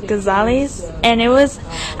called Gonzales, and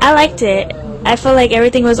I liked it. I felt like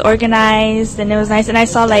everything was organized and it was nice, and I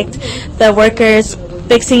saw like the workers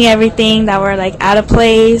fixing everything that were like out of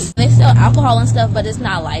place. They sell alcohol and stuff, but it's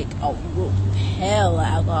not like a hell of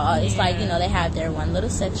alcohol. It's like, you know, they have their one little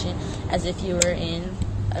section as if you were in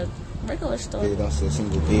a regular store. They don't sell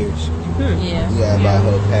single beers. Yeah. You gotta buy a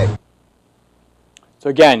whole pack. So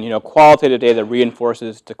again, you know, qualitative data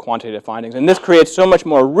reinforces the quantitative findings, and this creates so much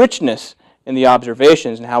more richness in the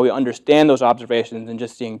observations and how we understand those observations than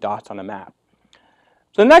just seeing dots on a map.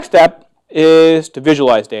 So the next step is to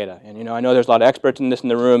visualize data. And I know there's a lot of experts in this in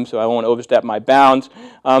the room, so I won't overstep my bounds.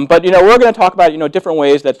 But we're going to talk about different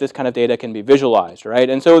ways that this kind of data can be visualized, right?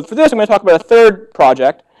 And so for this, I'm going to talk about a third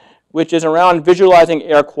project, which is around visualizing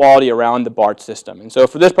air quality around the BART system. And so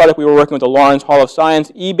for this project, we were working with the Lawrence Hall of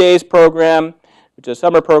Science eBays program, which is a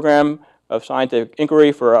summer program of scientific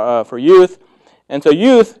inquiry for youth. And so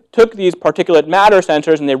youth took these particulate matter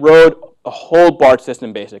sensors and they wrote a whole BART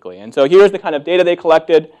system basically. And so here's the kind of data they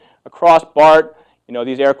collected across BART.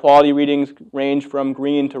 These air quality readings range from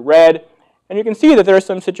green to red. And you can see that there are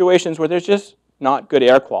some situations where there's just not good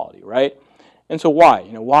air quality, right? And so why?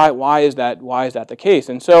 Why is that the case?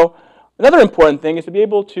 And so another important thing is to be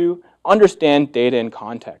able to understand data in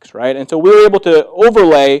context, right? And so we were able to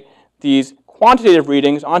overlay these quantitative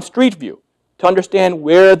readings on Street View to understand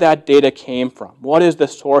where that data came from. What is the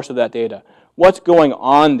source of that data? What's going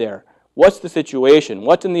on there? What's the situation?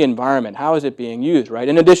 What's in the environment? How is it being used, right?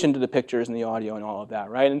 In addition to the pictures and the audio and all of that,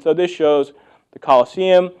 right? And so this shows the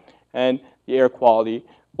Coliseum and the air quality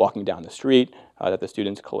walking down the street that the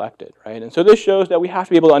students collected, right? And so this shows that we have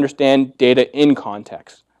to be able to understand data in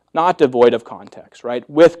context, not devoid of context, right?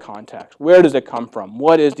 With context. Where does it come from?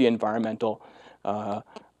 What is the environmental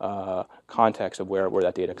context of where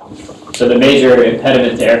that data comes from? So the major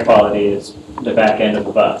impediment to air quality is the back end of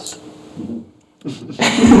the bus. We'll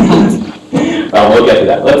get to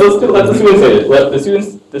that. Let the students say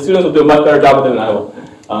this. The students will do a much better job than I will.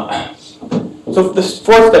 So the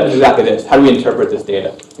fourth step is exactly this. How do we interpret this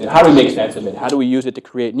data? How do we make sense of it? How do we use it to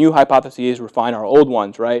create new hypotheses, refine our old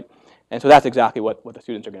ones, right? And so that's exactly what the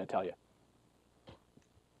students are going to tell you.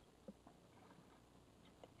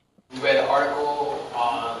 We read an article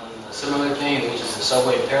on a similar thing, which is the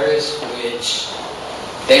subway in Paris, which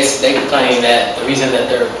they claim that the reason that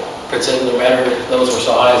their particular matter levels were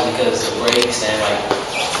so high is because of brakes and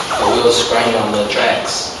the wheels scraping on the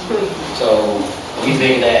tracks. So we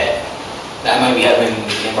think that might be happening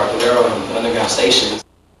in Embarcadero and the underground stations.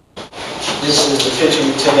 This is the picture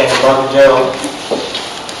we took at Embarcadero.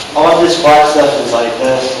 All this black stuff is like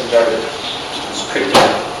dust and dirt. It's pretty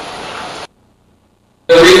bad.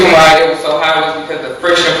 The reason why it was so high was because the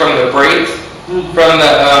friction from the brakes, from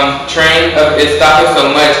the train, it stopped it so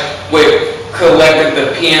much, which collected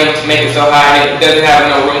the PM to make it so high it doesn't have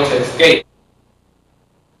no room to escape.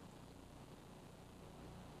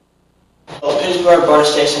 Well, Pittsburgh BART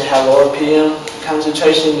station had lower PM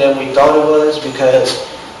concentration than we thought it was because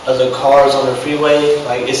of the cars on the freeway.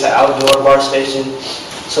 Like, it's an outdoor BART station,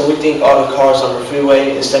 so we think all the cars on the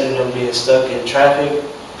freeway, instead of them being stuck in traffic,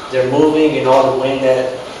 they're moving, and all the wind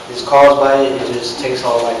that is caused by it, it just takes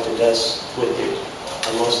all the dust with it,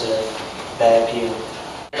 and most of the bad PM.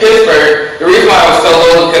 Pittsburgh, the reason why it was so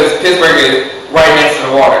low is because Pittsburgh is right next to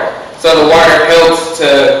the water, so the water helps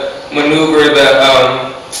to maneuver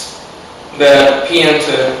the PM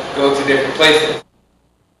to go to different places.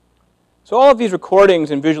 So all of these recordings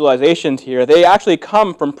and visualizations here, they actually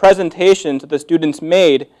come from presentations that the students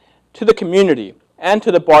made to the community and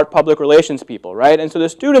to the BART public relations people, right? And so the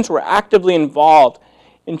students were actively involved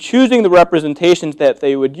in choosing the representations that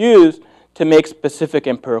they would use to make specific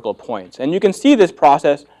empirical points. And you can see this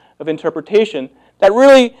process of interpretation that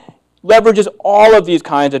really leverages all of these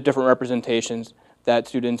kinds of different representations that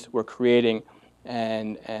students were creating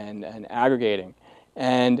and aggregating.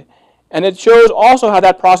 And it shows also how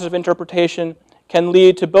that process of interpretation can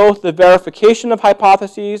lead to both the verification of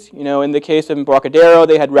hypotheses. In the case of Embarcadero,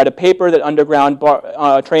 they had read a paper that underground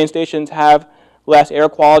train stations have less air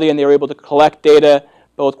quality, and they were able to collect data,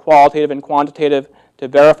 both qualitative and quantitative, to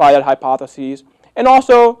verify that hypotheses, and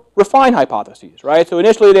also refine hypotheses, right? So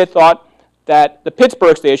initially they thought that the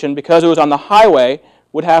Pittsburgh station, because it was on the highway,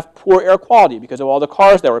 would have poor air quality because of all the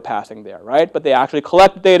cars that were passing there, right? But they actually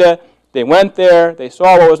collected data, they went there, they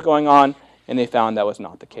saw what was going on, and they found that was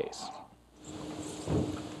not the case.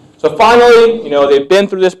 So finally, they've been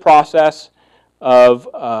through this process of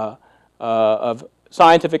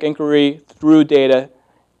scientific inquiry through data,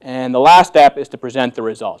 and the last step is to present the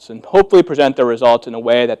results, and hopefully present the results in a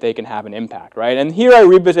way that they can have an impact, right? And here I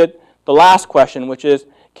revisit the last question, which is,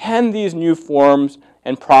 can these new forms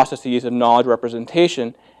and processes of knowledge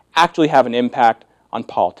representation actually have an impact on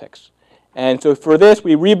politics? And so for this,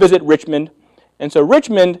 we revisit Richmond. And so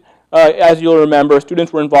Richmond, as you'll remember,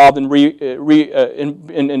 students were involved in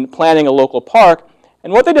planning a local park.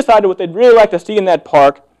 And what they decided, what they'd really like to see in that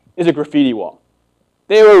park is a graffiti wall.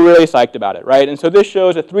 They were really psyched about it, right? And so this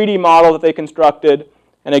shows a 3D model that they constructed,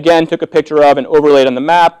 and again, took a picture of and overlaid on the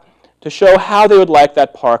map to show how they would like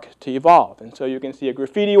that park to evolve. And so you can see a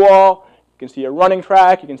graffiti wall, you can see a running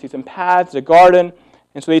track, you can see some paths, a garden.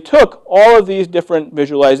 And so they took all of these different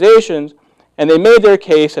visualizations And they made their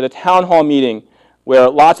case at a town hall meeting where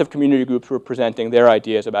lots of community groups were presenting their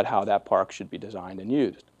ideas about how that park should be designed and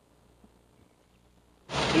used.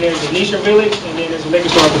 And there's a leisure village, and then there's a liquor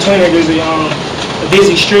store. Between there, there's a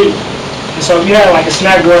busy street. And so if you had like a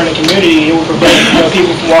snack bar in the community, it would prevent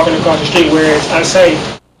people from walking across the street where it's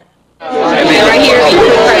unsafe. Right here, right here,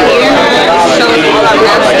 shows all our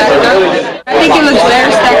maps stacked up. I think it looks better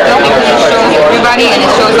stacked up because it shows everybody and it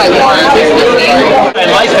shows like more business there. I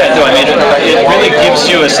like that though. I mean, it really gives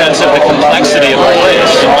you a sense of the complexity of the place.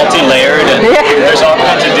 It's multi-layered and there's all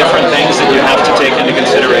kinds of different things that you have to take into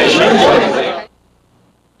consideration.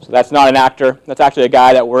 So that's not an actor. That's actually a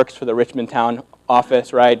guy that works for the Richmond town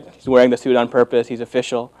office, right? He's wearing the suit on purpose. He's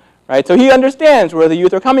official. Right? So he understands where the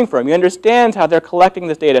youth are coming from. He understands how they're collecting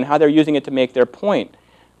this data and how they're using it to make their point.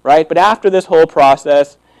 Right? But after this whole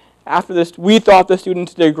process, after this, we thought the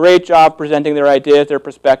students did a great job presenting their ideas, their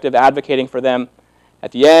perspective, advocating for them.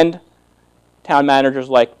 At the end, town manager's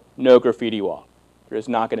like, no graffiti wall. There's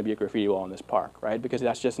not going to be a graffiti wall in this park, right? Because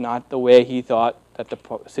that's just not the way he thought that the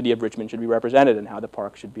city of Richmond should be represented and how the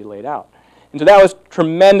park should be laid out. And so that was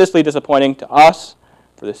tremendously disappointing to us,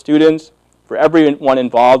 for the students, for everyone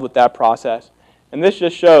involved with that process. And this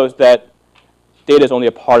just shows that data is only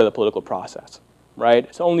a part of the political process, right?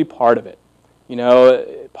 It's only part of it. You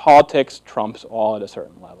know, politics trumps all at a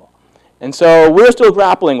certain level. And so we're still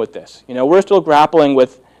grappling with this. You know, we're still grappling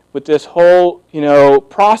with this whole,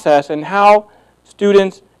 process and how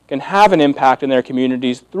students can have an impact in their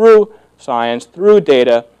communities through science, through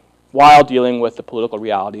data, while dealing with the political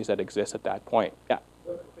realities that exist at that point. Yeah.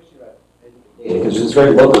 Because it's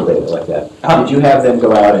very local data like that. Did you have them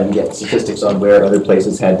go out and get statistics on where other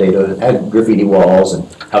places had data, had graffiti walls, and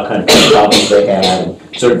how kind of problems they had,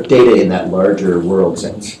 and sort of data in that larger world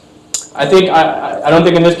sense? I don't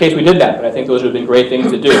think in this case we did that, but I think those would have been great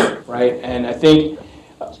things to do, right? And I think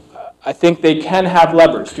they can have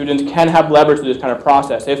leverage. Students can have leverage to this kind of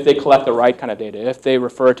process if they collect the right kind of data, if they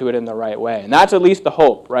refer to it in the right way. And that's at least the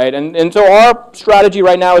hope, right? And so our strategy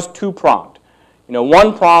right now is two-pronged.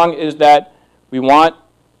 One prong is that we want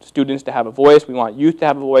students to have a voice. We want youth to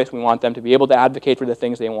have a voice. We want them to be able to advocate for the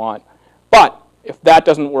things they want. But if that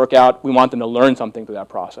doesn't work out, we want them to learn something through that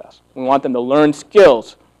process. We want them to learn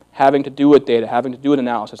skills having to do with data, having to do with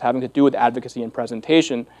analysis, having to do with advocacy and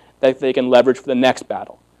presentation that they can leverage for the next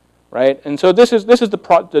battle, right? And so this is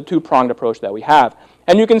the two-pronged approach that we have.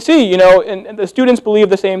 And you can see, and the students believe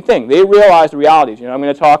the same thing. They realize the realities. I'm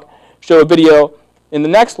going to show a video in the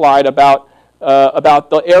next slide about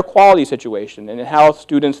the air quality situation and how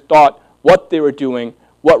students thought what they were doing,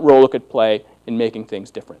 what role it could play in making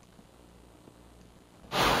things different.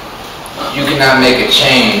 You cannot make a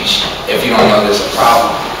change if you don't know there's a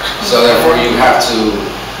problem. So therefore you have to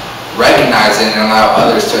recognize it and allow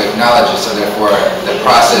others to acknowledge it. So therefore the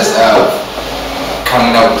process of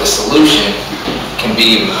coming up with a solution can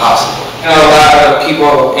be even possible. A lot of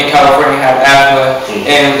people in California have asthma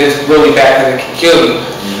and it's really bad because it can kill you.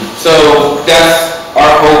 So that's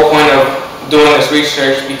our whole point of doing this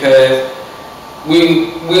research, because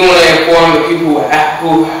we want to inform the people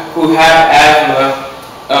who have asthma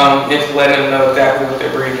and to let them know exactly what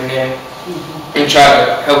they're breathing in and try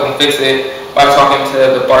to help them fix it by talking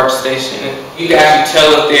to the BART station. You can actually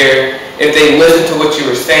tell if they listen to what you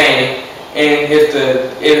were saying, and if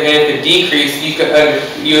it decreased,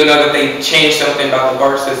 you'll know that they changed something about the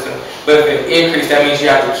BART system. But if it increased, that means you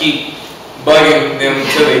have to keep bugging them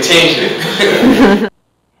until they change it.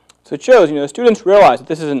 So it shows, students realize that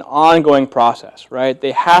this is an ongoing process, right?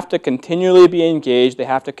 They have to continually be engaged. They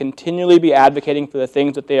have to continually be advocating for the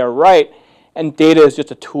things that they are right, and data is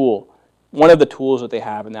just a tool, one of the tools that they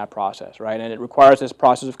have in that process, right? And it requires this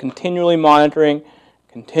process of continually monitoring,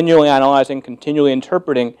 continually analyzing, continually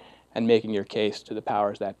interpreting, and making your case to the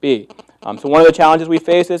powers that be. So one of the challenges we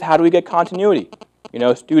face is, how do we get continuity?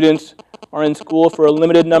 Students are in school for a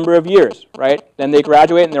limited number of years, right? Then they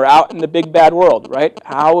graduate and they're out in the big bad world, right?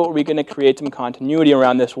 How are we going to create some continuity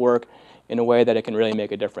around this work in a way that it can really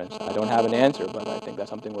make a difference? I don't have an answer, but I think that's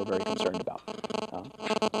something we're very concerned about.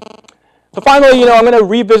 So finally, I'm going to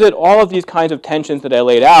revisit all of these kinds of tensions that I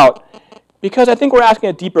laid out, because I think we're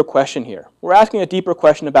asking a deeper question here. We're asking a deeper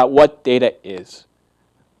question about what data is.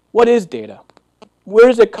 What is data? Where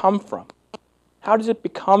does it come from? How does it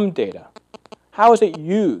become data? How is it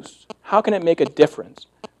used? How can it make a difference?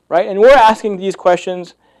 Right? And we're asking these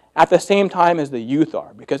questions at the same time as the youth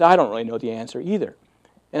are, because I don't really know the answer either.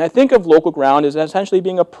 And I think of Local Ground as essentially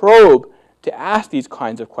being a probe to ask these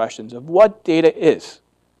kinds of questions of what data is.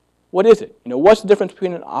 What is it? What's the difference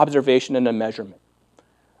between an observation and a measurement?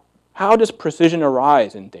 How does precision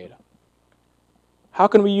arise in data? How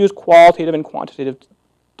can we use qualitative and quantitative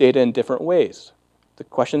data in different ways. The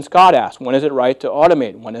question Scott asked, when is it right to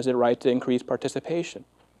automate? When is it right to increase participation?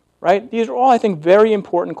 Right? These are all, I think, very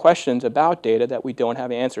important questions about data that we don't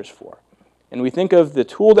have answers for. And we think of the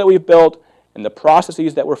tool that we've built and the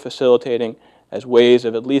processes that we're facilitating as ways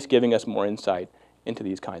of at least giving us more insight into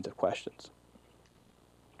these kinds of questions.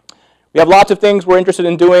 We have lots of things we're interested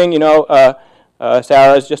in doing. You know,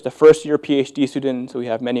 Sarah is just a first-year PhD student, so we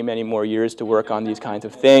have many, many more years to work on these kinds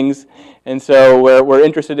of things. And so we're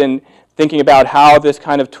interested in thinking about how this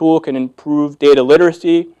kind of tool can improve data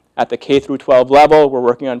literacy at the K through 12 level. We're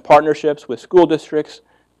working on partnerships with school districts,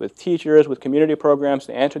 with teachers, with community programs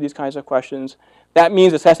to answer these kinds of questions. That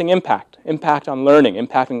means assessing impact on learning,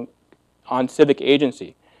 impacting on civic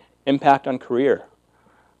agency, impact on career.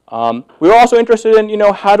 We're also interested in, you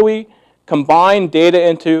know, how do we combine data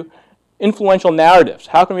into influential narratives?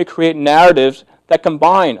 How can we create narratives that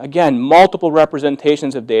combine, again, multiple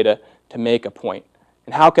representations of data to make a point?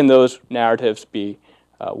 And how can those narratives be,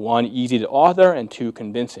 one, easy to author, and two,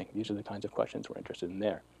 convincing? These are the kinds of questions we're interested in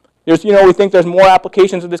there. There's, you know, we think there's more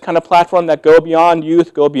applications of this kind of platform that go beyond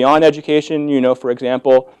youth, go beyond education. You know, for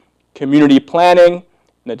example, community planning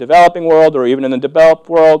in the developing world or even in the developed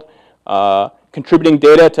world, contributing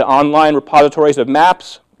data to online repositories of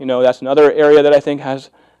maps. You know, that's another area that I think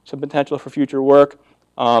has some potential for future work.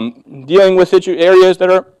 Dealing with areas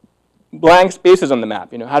that are blank spaces on the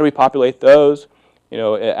map. You know, how do we populate those? You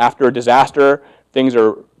know, after a disaster, things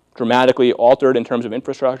are dramatically altered in terms of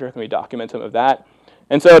infrastructure. Can we document some of that?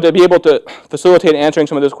 And so to be able to facilitate answering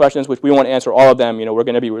some of those questions, which we won't answer all of them, you know, we're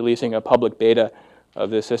going to be releasing a public beta of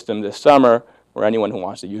this system this summer, where anyone who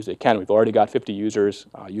wants to use it can. We've already got 50 users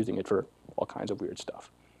using it for all kinds of weird stuff.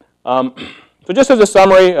 So just as a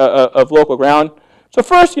summary of local ground. So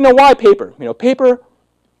first, you know, why paper? You know, paper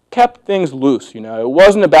kept things loose. You know, it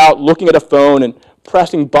wasn't about looking at a phone and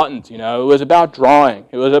pressing buttons. You know, it was about drawing.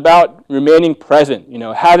 It was about remaining present. You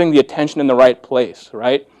know, having the attention in the right place,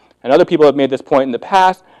 right? And other people have made this point in the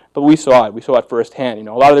past, but we saw it. We saw it firsthand. You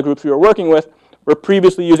know, a lot of the groups we were working with were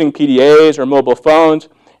previously using PDAs or mobile phones,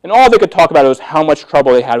 and all they could talk about was how much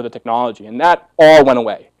trouble they had with the technology, and that all went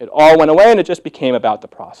away. It all went away, and it just became about the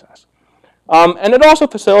process. And it also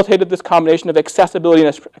facilitated this combination of accessibility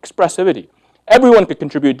and expressivity. Everyone could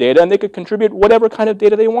contribute data, and they could contribute whatever kind of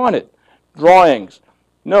data they wanted. Drawings,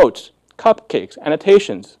 notes, cupcakes,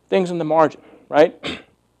 annotations, things in the margin, right?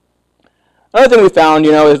 Another thing we found,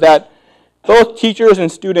 you know, is that both teachers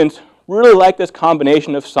and students really like this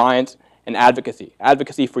combination of science and advocacy.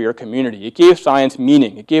 Advocacy for your community. It gave science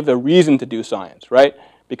meaning. It gave the reason to do science, right?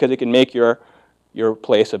 Because it can make your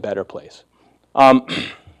place a better place.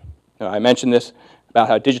 I mentioned this about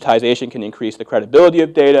how digitization can increase the credibility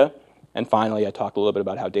of data. And finally, I talked a little bit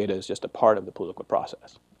about how data is just a part of the political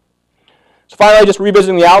process. So finally, just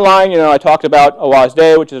revisiting the outline, you know, I talked about OA's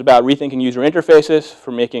Day, which is about rethinking user interfaces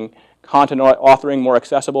for making content authoring more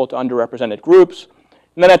accessible to underrepresented groups.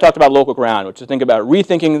 And then I talked about local ground, which is think about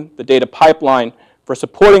rethinking the data pipeline for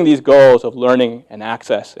supporting these goals of learning and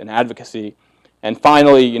access and advocacy. And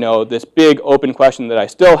finally, you know, this big open question that I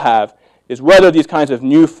still have is whether these kinds of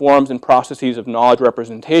new forms and processes of knowledge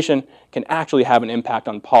representation can actually have an impact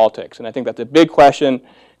on politics. And I think that's a big question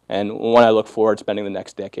and one I look forward to spending the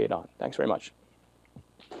next decade on. Thanks very much.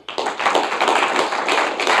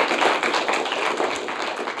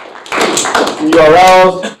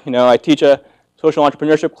 URLs, you know, I teach a social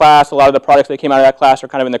entrepreneurship class. A lot of the products that came out of that class are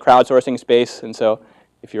kind of in the crowdsourcing space. And so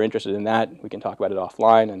if you're interested in that, we can talk about it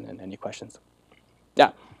offline and any questions.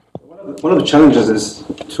 Yeah. One of the challenges is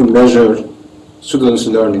to measure students'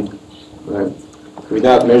 learning, right?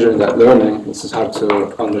 Without measuring that learning, it's hard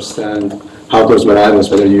to understand how those variables,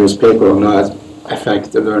 whether you use paper or not,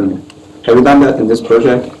 affect the learning. Have you done that in this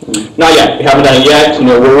project? Not yet. We haven't done it yet. You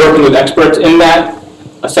know, we're working with experts in that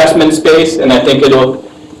assessment space, and I think it'll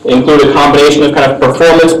include a combination of kind of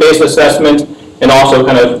performance-based assessment and also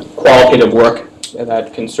kind of qualitative work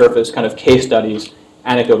that can surface kind of case studies,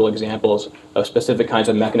 anecdotal examples of specific kinds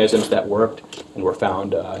of mechanisms that worked and were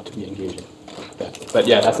found to be engaging. Yeah. But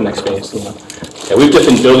yeah, that's the next phase. You know. Yeah, we've just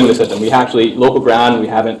been building the system. We actually, local ground, we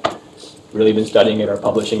haven't really been studying it or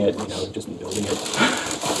publishing it. You know, we've just been building it.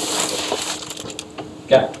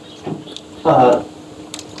 Yeah.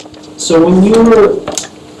 So when you're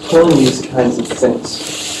pulling these kinds of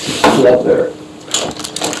things together,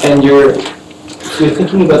 and you're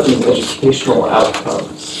thinking about these educational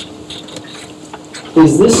outcomes,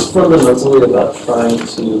 is this fundamentally about trying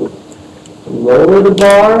to lower the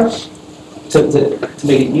bar to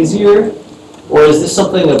make it easier, or is this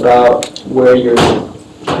something about where you're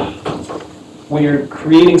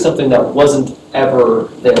creating something that wasn't ever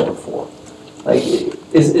there before? Like,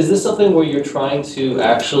 Is this something where you're trying to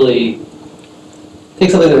actually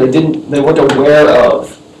take something that they weren't aware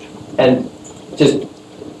of and just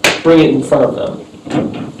bring it in front of them?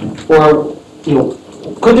 Or,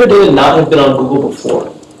 could their data not have been on Google before?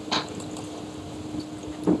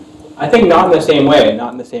 I think not in the same way,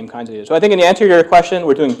 not in the same kinds of data. So I think in the answer to your question,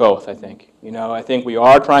 we're doing both, I think. I think we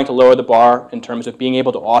are trying to lower the bar in terms of being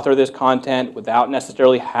able to author this content without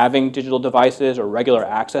necessarily having digital devices or regular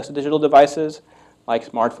access to digital devices, like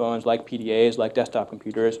smartphones, like PDAs, like desktop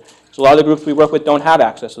computers. So a lot of the groups we work with don't have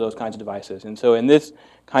access to those kinds of devices. And so in this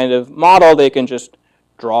kind of model, they can just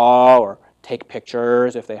draw or take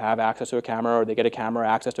pictures if they have access to a camera, or they get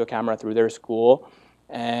access to a camera through their school,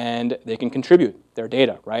 and they can contribute their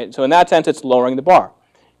data, right? So in that sense, it's lowering the bar.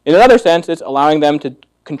 In another sense, it's allowing them to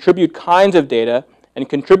contribute kinds of data and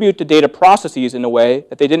contribute to data processes in a way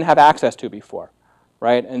that they didn't have access to before,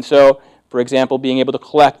 right? And so, for example, being able to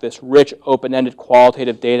collect this rich, open-ended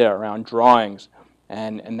qualitative data around drawings,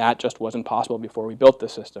 and that just wasn't possible before we built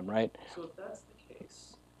this system, right? So if that's the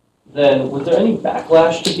case, then was there any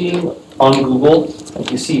backlash to being on Google?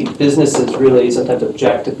 Like you see businesses really sometimes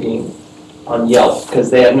object to being on Yelp because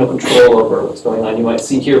they have no control over what's going on. You might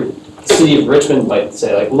see here, the city of Richmond might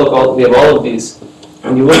say, like, look, we have all of these.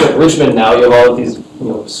 When you look at Richmond now, you have all of these,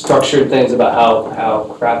 structured things about how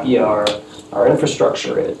crappy our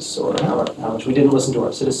infrastructure is, or how much we didn't listen to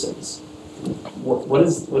our citizens. What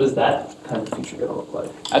is that kind of future going to look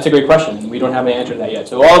like? That's a great question, and we don't have an answer to that yet.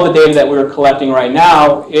 So all the data that we're collecting right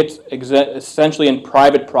now, it's essentially in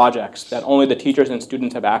private projects that only the teachers and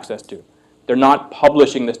students have access to. They're not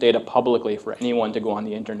publishing this data publicly for anyone to go on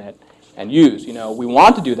the internet and use. We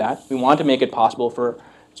want to do that. We want to make it possible for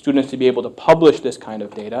students to be able to publish this kind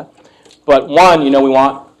of data. But one, we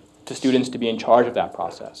want the students to be in charge of that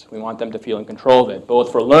process. We want them to feel in control of it,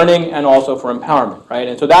 both for learning and also for empowerment, right?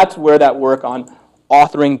 And so that's where that work on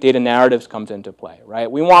authoring data narratives comes into play, right?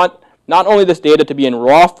 We want not only this data to be in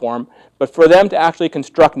raw form, but for them to actually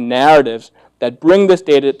construct narratives that bring this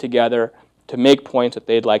data together to make points that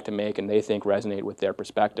they'd like to make and they think resonate with their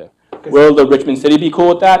perspective. Will the Richmond City be cool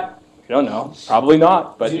with that? I don't know. Probably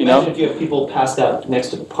not. But imagine if you have people passed out next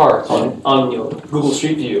to the park on Google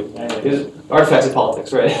Street View. Artifacts of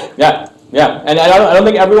politics, right? Yeah. And I don't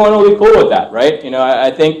think everyone will be cool with that, right?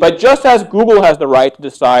 I think, but just as Google has the right to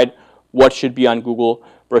decide what should be on Google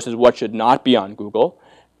versus what should not be on Google,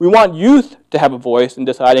 we want youth to have a voice in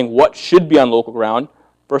deciding what should be on local ground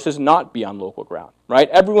versus not be on local ground, right?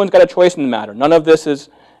 Everyone's got a choice in the matter. None of this is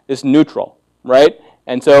neutral, right?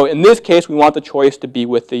 And so in this case, we want the choice to be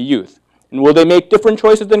with the youth. And will they make different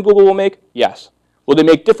choices than Google will make? Yes. Will they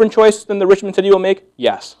make different choices than the Richmond City will make?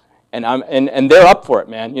 Yes. And they're up for it,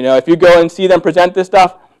 man. If you go and see them present this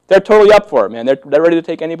stuff, they're totally up for it, man. They're ready to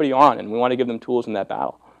take anybody on, and we want to give them tools in that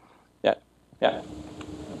battle. Yeah.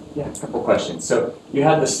 Yeah, a couple questions. So you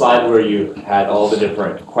had the slide where you had all the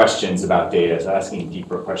different questions about data, so asking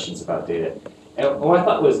deeper questions about data. And what I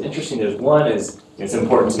thought was interesting, there's one is, it's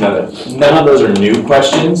important to know that none of those are new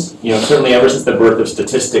questions. Certainly ever since the birth of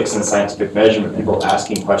statistics and scientific measurement, people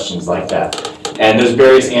asking questions like that. And there's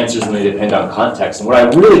various answers and they depend on context. And what I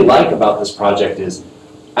really like about this project is,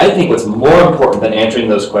 I think what's more important than answering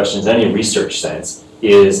those questions in any research sense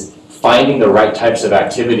is finding the right types of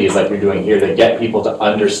activities like you're doing here to get people to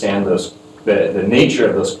understand the nature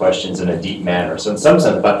of those questions in a deep manner. So in some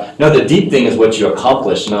sense, the deep thing is what you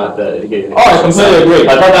accomplish, not the... I completely agree.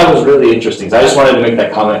 I thought that was really interesting. So I just wanted to make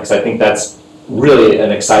that comment because I think that's really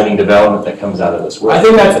an exciting development that comes out of this work. I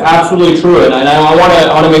think that's absolutely true, and I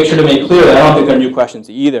want to make sure to make clear that I don't think they're new questions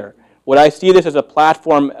either. What I see this as a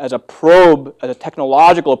platform, as a probe, as a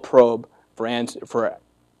technological probe for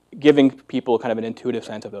giving people kind of an intuitive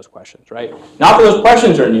sense of those questions, right? Not that those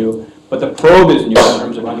questions are new, but the probe is new in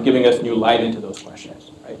terms of giving us new light into those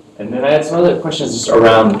questions, right? And then I had some other questions just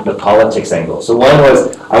around the politics angle. So one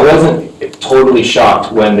was, I wasn't totally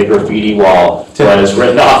shocked when the graffiti wall was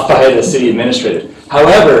written off by the city administrator.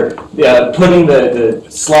 However, putting the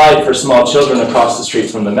slide for small children across the street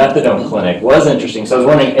from the methadone clinic was interesting. So I was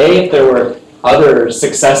wondering, A, if there were other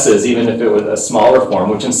successes, even if it was a smaller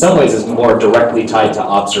form, which in some ways is more directly tied to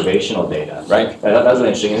observational data. Right. That was really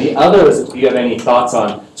interesting. And the other is, if you have any thoughts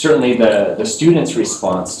on certainly the students'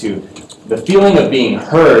 response to the feeling of being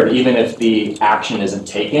heard, even if the action isn't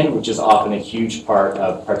taken, which is often a huge part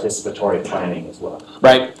of participatory planning as well.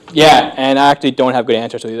 Right. Yeah, and I actually don't have good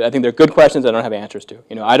answers to these. I think they're good questions I don't have answers to.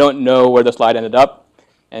 I don't know where the slide ended up.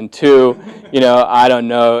 And two, I don't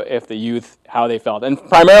know if the youth, how they felt. And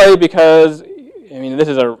primarily because, this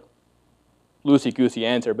is a loosey-goosey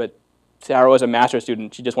answer, but Sarah was a master's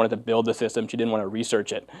student. She just wanted to build the system. She didn't want to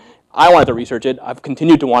research it. I wanted to research it. I've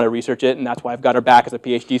continued to want to research it, and that's why I've got her back as a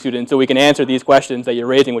PhD student, so we can answer these questions that you're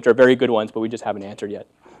raising, which are very good ones, but we just haven't answered yet.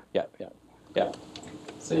 Yeah.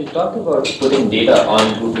 So you talked about putting data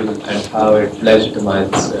on Google and how it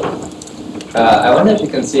legitimizes it. I wonder if you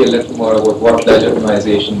can say a little more about what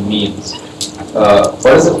legitimization means. What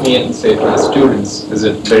does it mean, say, for the students? Is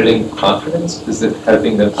it building confidence? Is it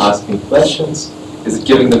helping them ask new questions? Is it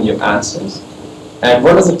giving them new answers? And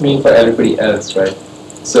what does it mean for everybody else, right?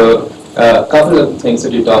 So a couple of the things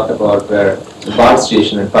that you talked about were the BART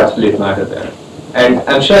station and particulate matter there. And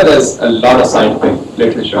I'm sure there's a lot of scientific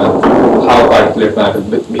literature on how particulate matter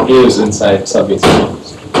behaves inside subway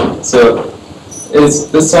stations. So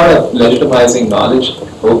is this sort of legitimizing knowledge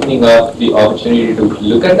opening up the opportunity to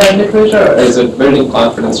look at that literature, or is it building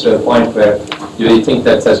confidence to a point where you think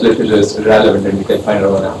that such literature is irrelevant and we can find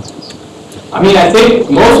our own answers? I mean, I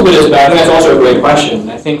think most of it is about, I think that's also a great question.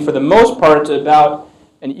 I think for the most part, it's about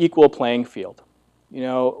an equal playing field. You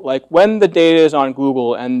know, like when the data is on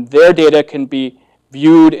Google and their data can be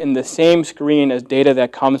viewed in the same screen as data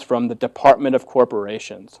that comes from the Department of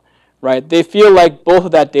Corporations, right? They feel like both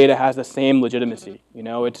of that data has the same legitimacy. You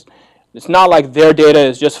know, it's not like their data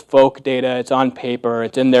is just folk data. It's on paper.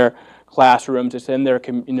 It's in their classrooms. It's in their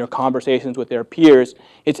conversations with their peers.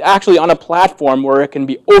 It's actually on a platform where it can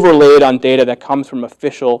be overlaid on data that comes from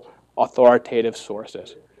official, authoritative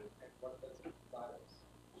sources.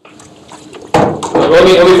 Let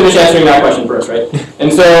me finish answering that question first, right?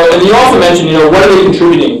 And you also mentioned, you know, what are they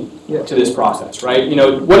contributing to this process, right? You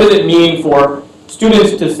know, what does it mean for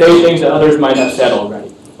students to say things that others might have said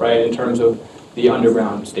already, right, in terms of the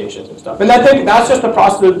underground stations and stuff. And I think that's just the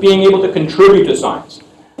process of being able to contribute to science.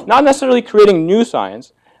 Not necessarily creating new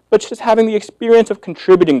science, but just having the experience of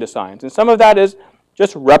contributing to science. And some of that is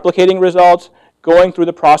just replicating results, going through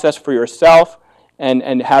the process for yourself,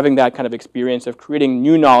 and having that kind of experience of creating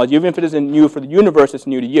new knowledge. Even if it isn't new for the universe, it's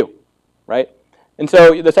new to you, right? And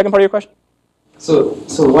so the second part of your question? So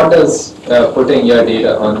what does putting your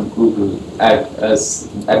data on Google at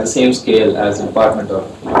the same scale as the Department of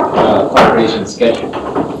Corporations get you?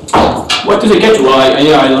 What does it get you? Well,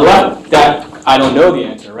 I don't know the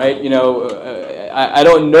answer, right? You know, I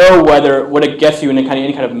don't know what it gets you in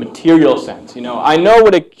any kind of material sense. You know, I know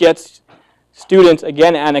what it gets students,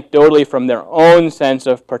 again, anecdotally, from their own sense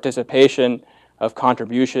of participation, of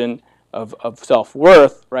contribution, of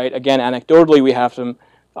self-worth, right? Again, anecdotally, we have some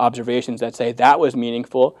observations that say that was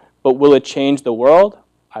meaningful, but will it change the world?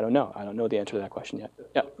 I don't know. I don't know the answer to that question yet.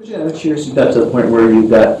 Yeah. I'm curious you got to the point where you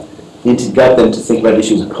got them to think about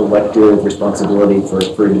issues of collective responsibility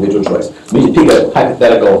for individual choice. I mean, you pick a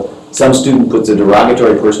hypothetical, some student puts a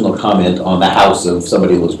derogatory personal comment on the house of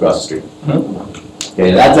somebody who lives across the street. Mm-hmm.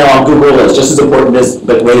 Okay, that's now on Google. It's just as important as,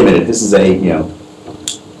 but wait a minute, this is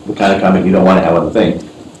the kind of comment you don't want to have on the thing.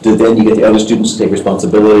 Then you get the other students to take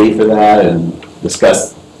responsibility for that and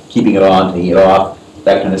discuss keeping it on, taking it off,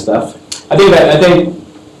 that kind of stuff? I think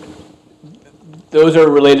those are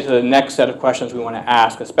related to the next set of questions we want to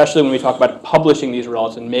ask, especially when we talk about publishing these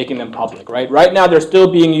results and making them public, right? Right now, they're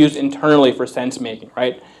still being used internally for sense-making,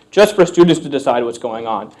 right? Just for students to decide what's going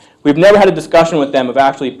on. We've never had a discussion with them of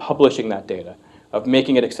actually publishing that data, of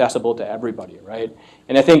making it accessible to everybody, right?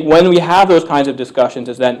 And I think when we have those kinds of discussions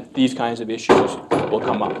is then these kinds of issues will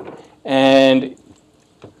come up. And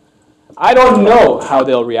I don't know how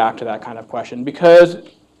they'll react to that kind of question because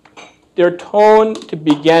their tone to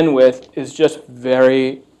begin with is just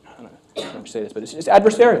very, I don't know how to say this, but it's just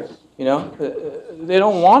adversarial. You know, they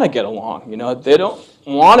don't want to get along. You know, they don't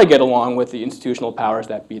want to get along with the institutional powers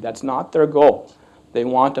that be. That's not their goal. They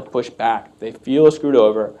want to push back. They feel screwed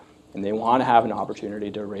over, and they want to have an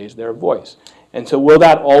opportunity to raise their voice. And so will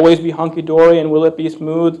that always be hunky-dory and will it be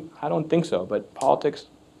smooth? I don't think so, but politics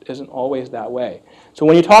isn't always that way. So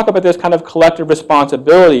when you talk about this kind of collective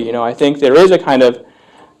responsibility, you know, I think there is a kind of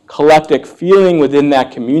collective feeling within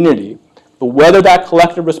that community, but whether that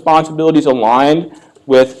collective responsibility is aligned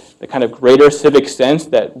with the kind of greater civic sense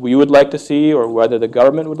that we would like to see or whether the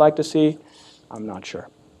government would like to see, I'm not sure.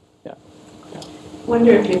 Yeah. I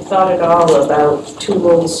wonder if you've thought at all about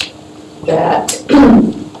tools that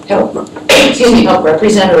help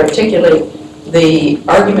represent or articulate the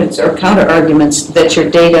arguments or counter-arguments that your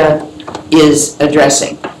data is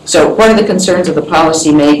addressing. So what are the concerns of the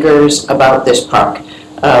policymakers about this park?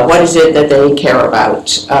 What is it that they care about?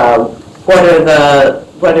 What are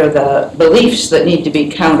the beliefs that need to be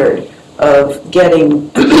countered of getting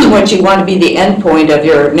what you want to be the end point of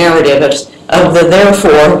your narrative of the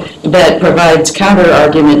therefore that provides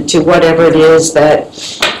counter-argument to whatever it is that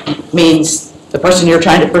means the person you're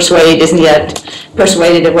trying to persuade isn't yet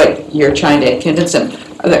persuaded of what you're trying to convince them.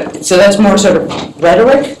 So that's more sort of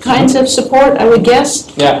rhetoric kinds of support, I would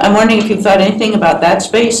guess. Yeah. I'm wondering if you've thought anything about that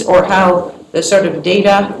space, or how the sort of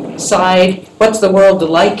data side, what's the world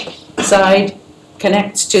like side,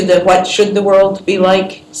 connects to the what should the world be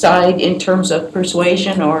like side in terms of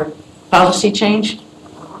persuasion or policy change?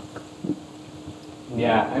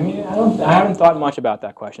 Yeah, I mean, I haven't thought much about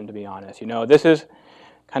that question, to be honest. You know, this is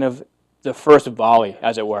kind of the first volley,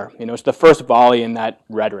 as it were. You know, it's the first volley in that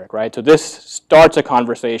rhetoric, right? So this starts a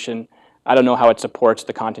conversation. I don't know how it supports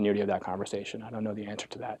the continuity of that conversation. I don't know the answer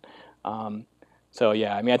to that. So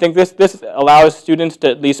yeah, I mean, I think this allows students to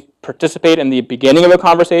at least participate in the beginning of a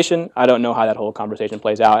conversation. I don't know how that whole conversation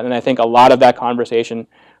plays out, and I think a lot of that conversation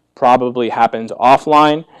probably happens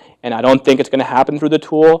offline, and I don't think it's going to happen through the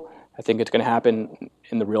tool. I think it's going to happen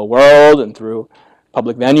in the real world and through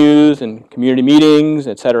public venues and community meetings,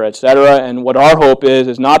 et cetera, et cetera. And what our hope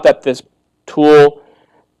is not that this tool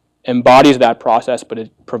embodies that process, but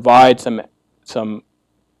it provides some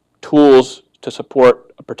tools to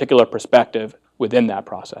support a particular perspective within that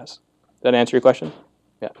process. Does that answer your question?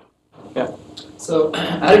 Yeah. Yeah. So,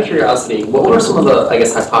 out of curiosity, what were some of the, I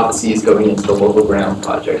guess, hypotheses going into the local ground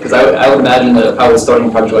project? Because I would imagine that if I was starting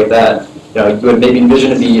a project like that, you know, you would maybe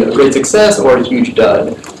envision it to be a great success or a huge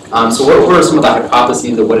dud. So what were some of the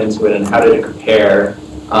hypotheses that went into it, and how did it compare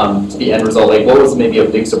to the end result? Like, what was maybe a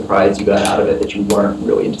big surprise you got out of it that you weren't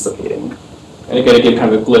really anticipating? I'm going to give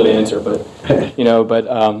kind of a glib answer, but you know,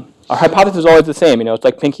 our hypothesis is always the same. You know, it's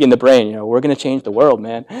like Pinky in the Brain. You know, we're going to change the world,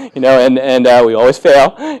 man. You know, and we always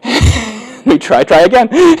fail. We try again.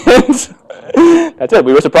 That's it.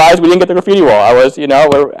 We were surprised we didn't get the graffiti wall. I was, you know,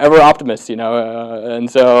 we're ever optimists, you know, and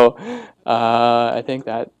so I think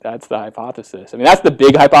that's the hypothesis. I mean, that's the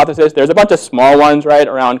big hypothesis. There's a bunch of small ones, right,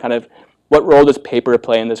 around kind of what role does paper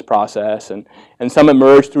play in this process, and some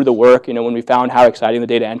emerged through the work. You know, when we found how exciting the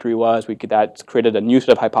data entry was, that created a new set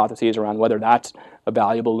of hypotheses around whether that's a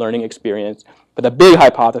valuable learning experience. But the big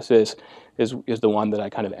hypothesis is the one that I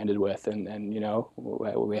kind of ended with, and you know,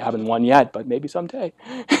 we haven't won yet, but maybe someday.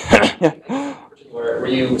 Yeah. Were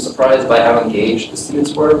you surprised by how engaged the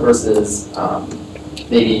students were versus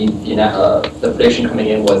maybe the prediction coming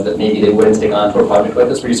in was that maybe they wouldn't take on to a project like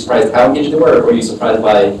this? Were you surprised how engaged they were, or were you surprised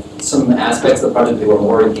by some aspects of the project they were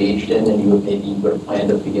more engaged in than you would have planned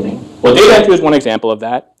at the beginning? Well, data entry is one example of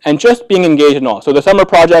that, and just being engaged in all. So the summer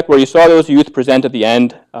project where you saw those youth present at the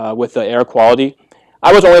end with the air quality,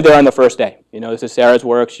 I was only there on the first day. You know, this is Sarah's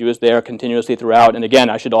work. She was there continuously throughout. And again,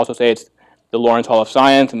 I should also say it's the Lawrence Hall of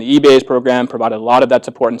Science and the eBay's program provided a lot of that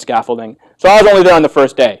support and scaffolding. So I was only there on the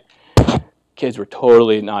first day. Kids were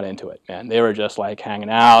totally not into it, man. They were just like hanging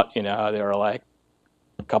out. You know, they were like,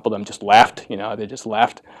 a couple of them just left. You know, they just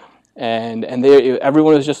left, and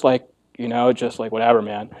everyone was just like, you know, just like whatever,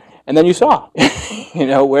 man. And then you saw, you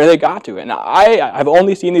know, where they got to. And I've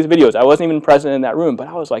only seen these videos. I wasn't even present in that room, but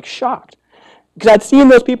I was like shocked. Because I'd seen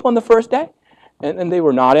those people on the first day, and they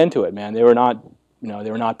were not into it, man. They were not, you know, they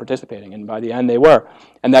were not participating, and by the end they were.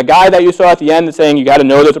 And that guy that you saw at the end saying you got to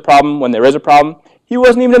know there's a problem when there is a problem, he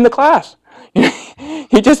wasn't even in the class.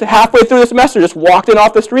 He just halfway through the semester just walked in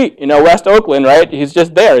off the street, you know, West Oakland, right? He's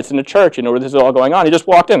just there. It's in a church, you know, where this is all going on. He just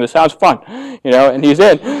walked in. This sounds fun, you know, and he's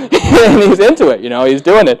in, and he's into it, you know, he's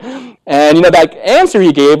doing it. And, you know, that answer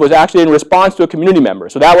he gave was actually in response to a community member.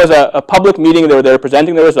 So that was a public meeting. They were there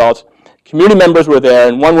presenting the results. Community members were there,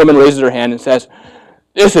 and one woman raises her hand and says,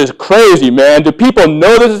 "This is crazy, man. Do people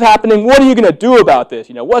know this is happening? What are you going to do about this?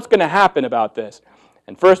 You know, what's going to happen about this?"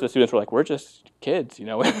 And first the students were like, "We're just kids, you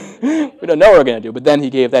know. We don't know what we're going to do." But then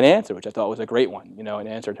he gave that answer, which I thought was a great one, you know, and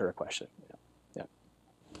answered her question. Yeah.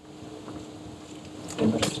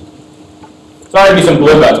 Sorry to be some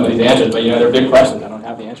glib about some of these answers, but, you know, they're big questions. I don't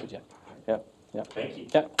have the answers yet. Yeah. Yeah. Thank you.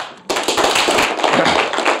 Yeah.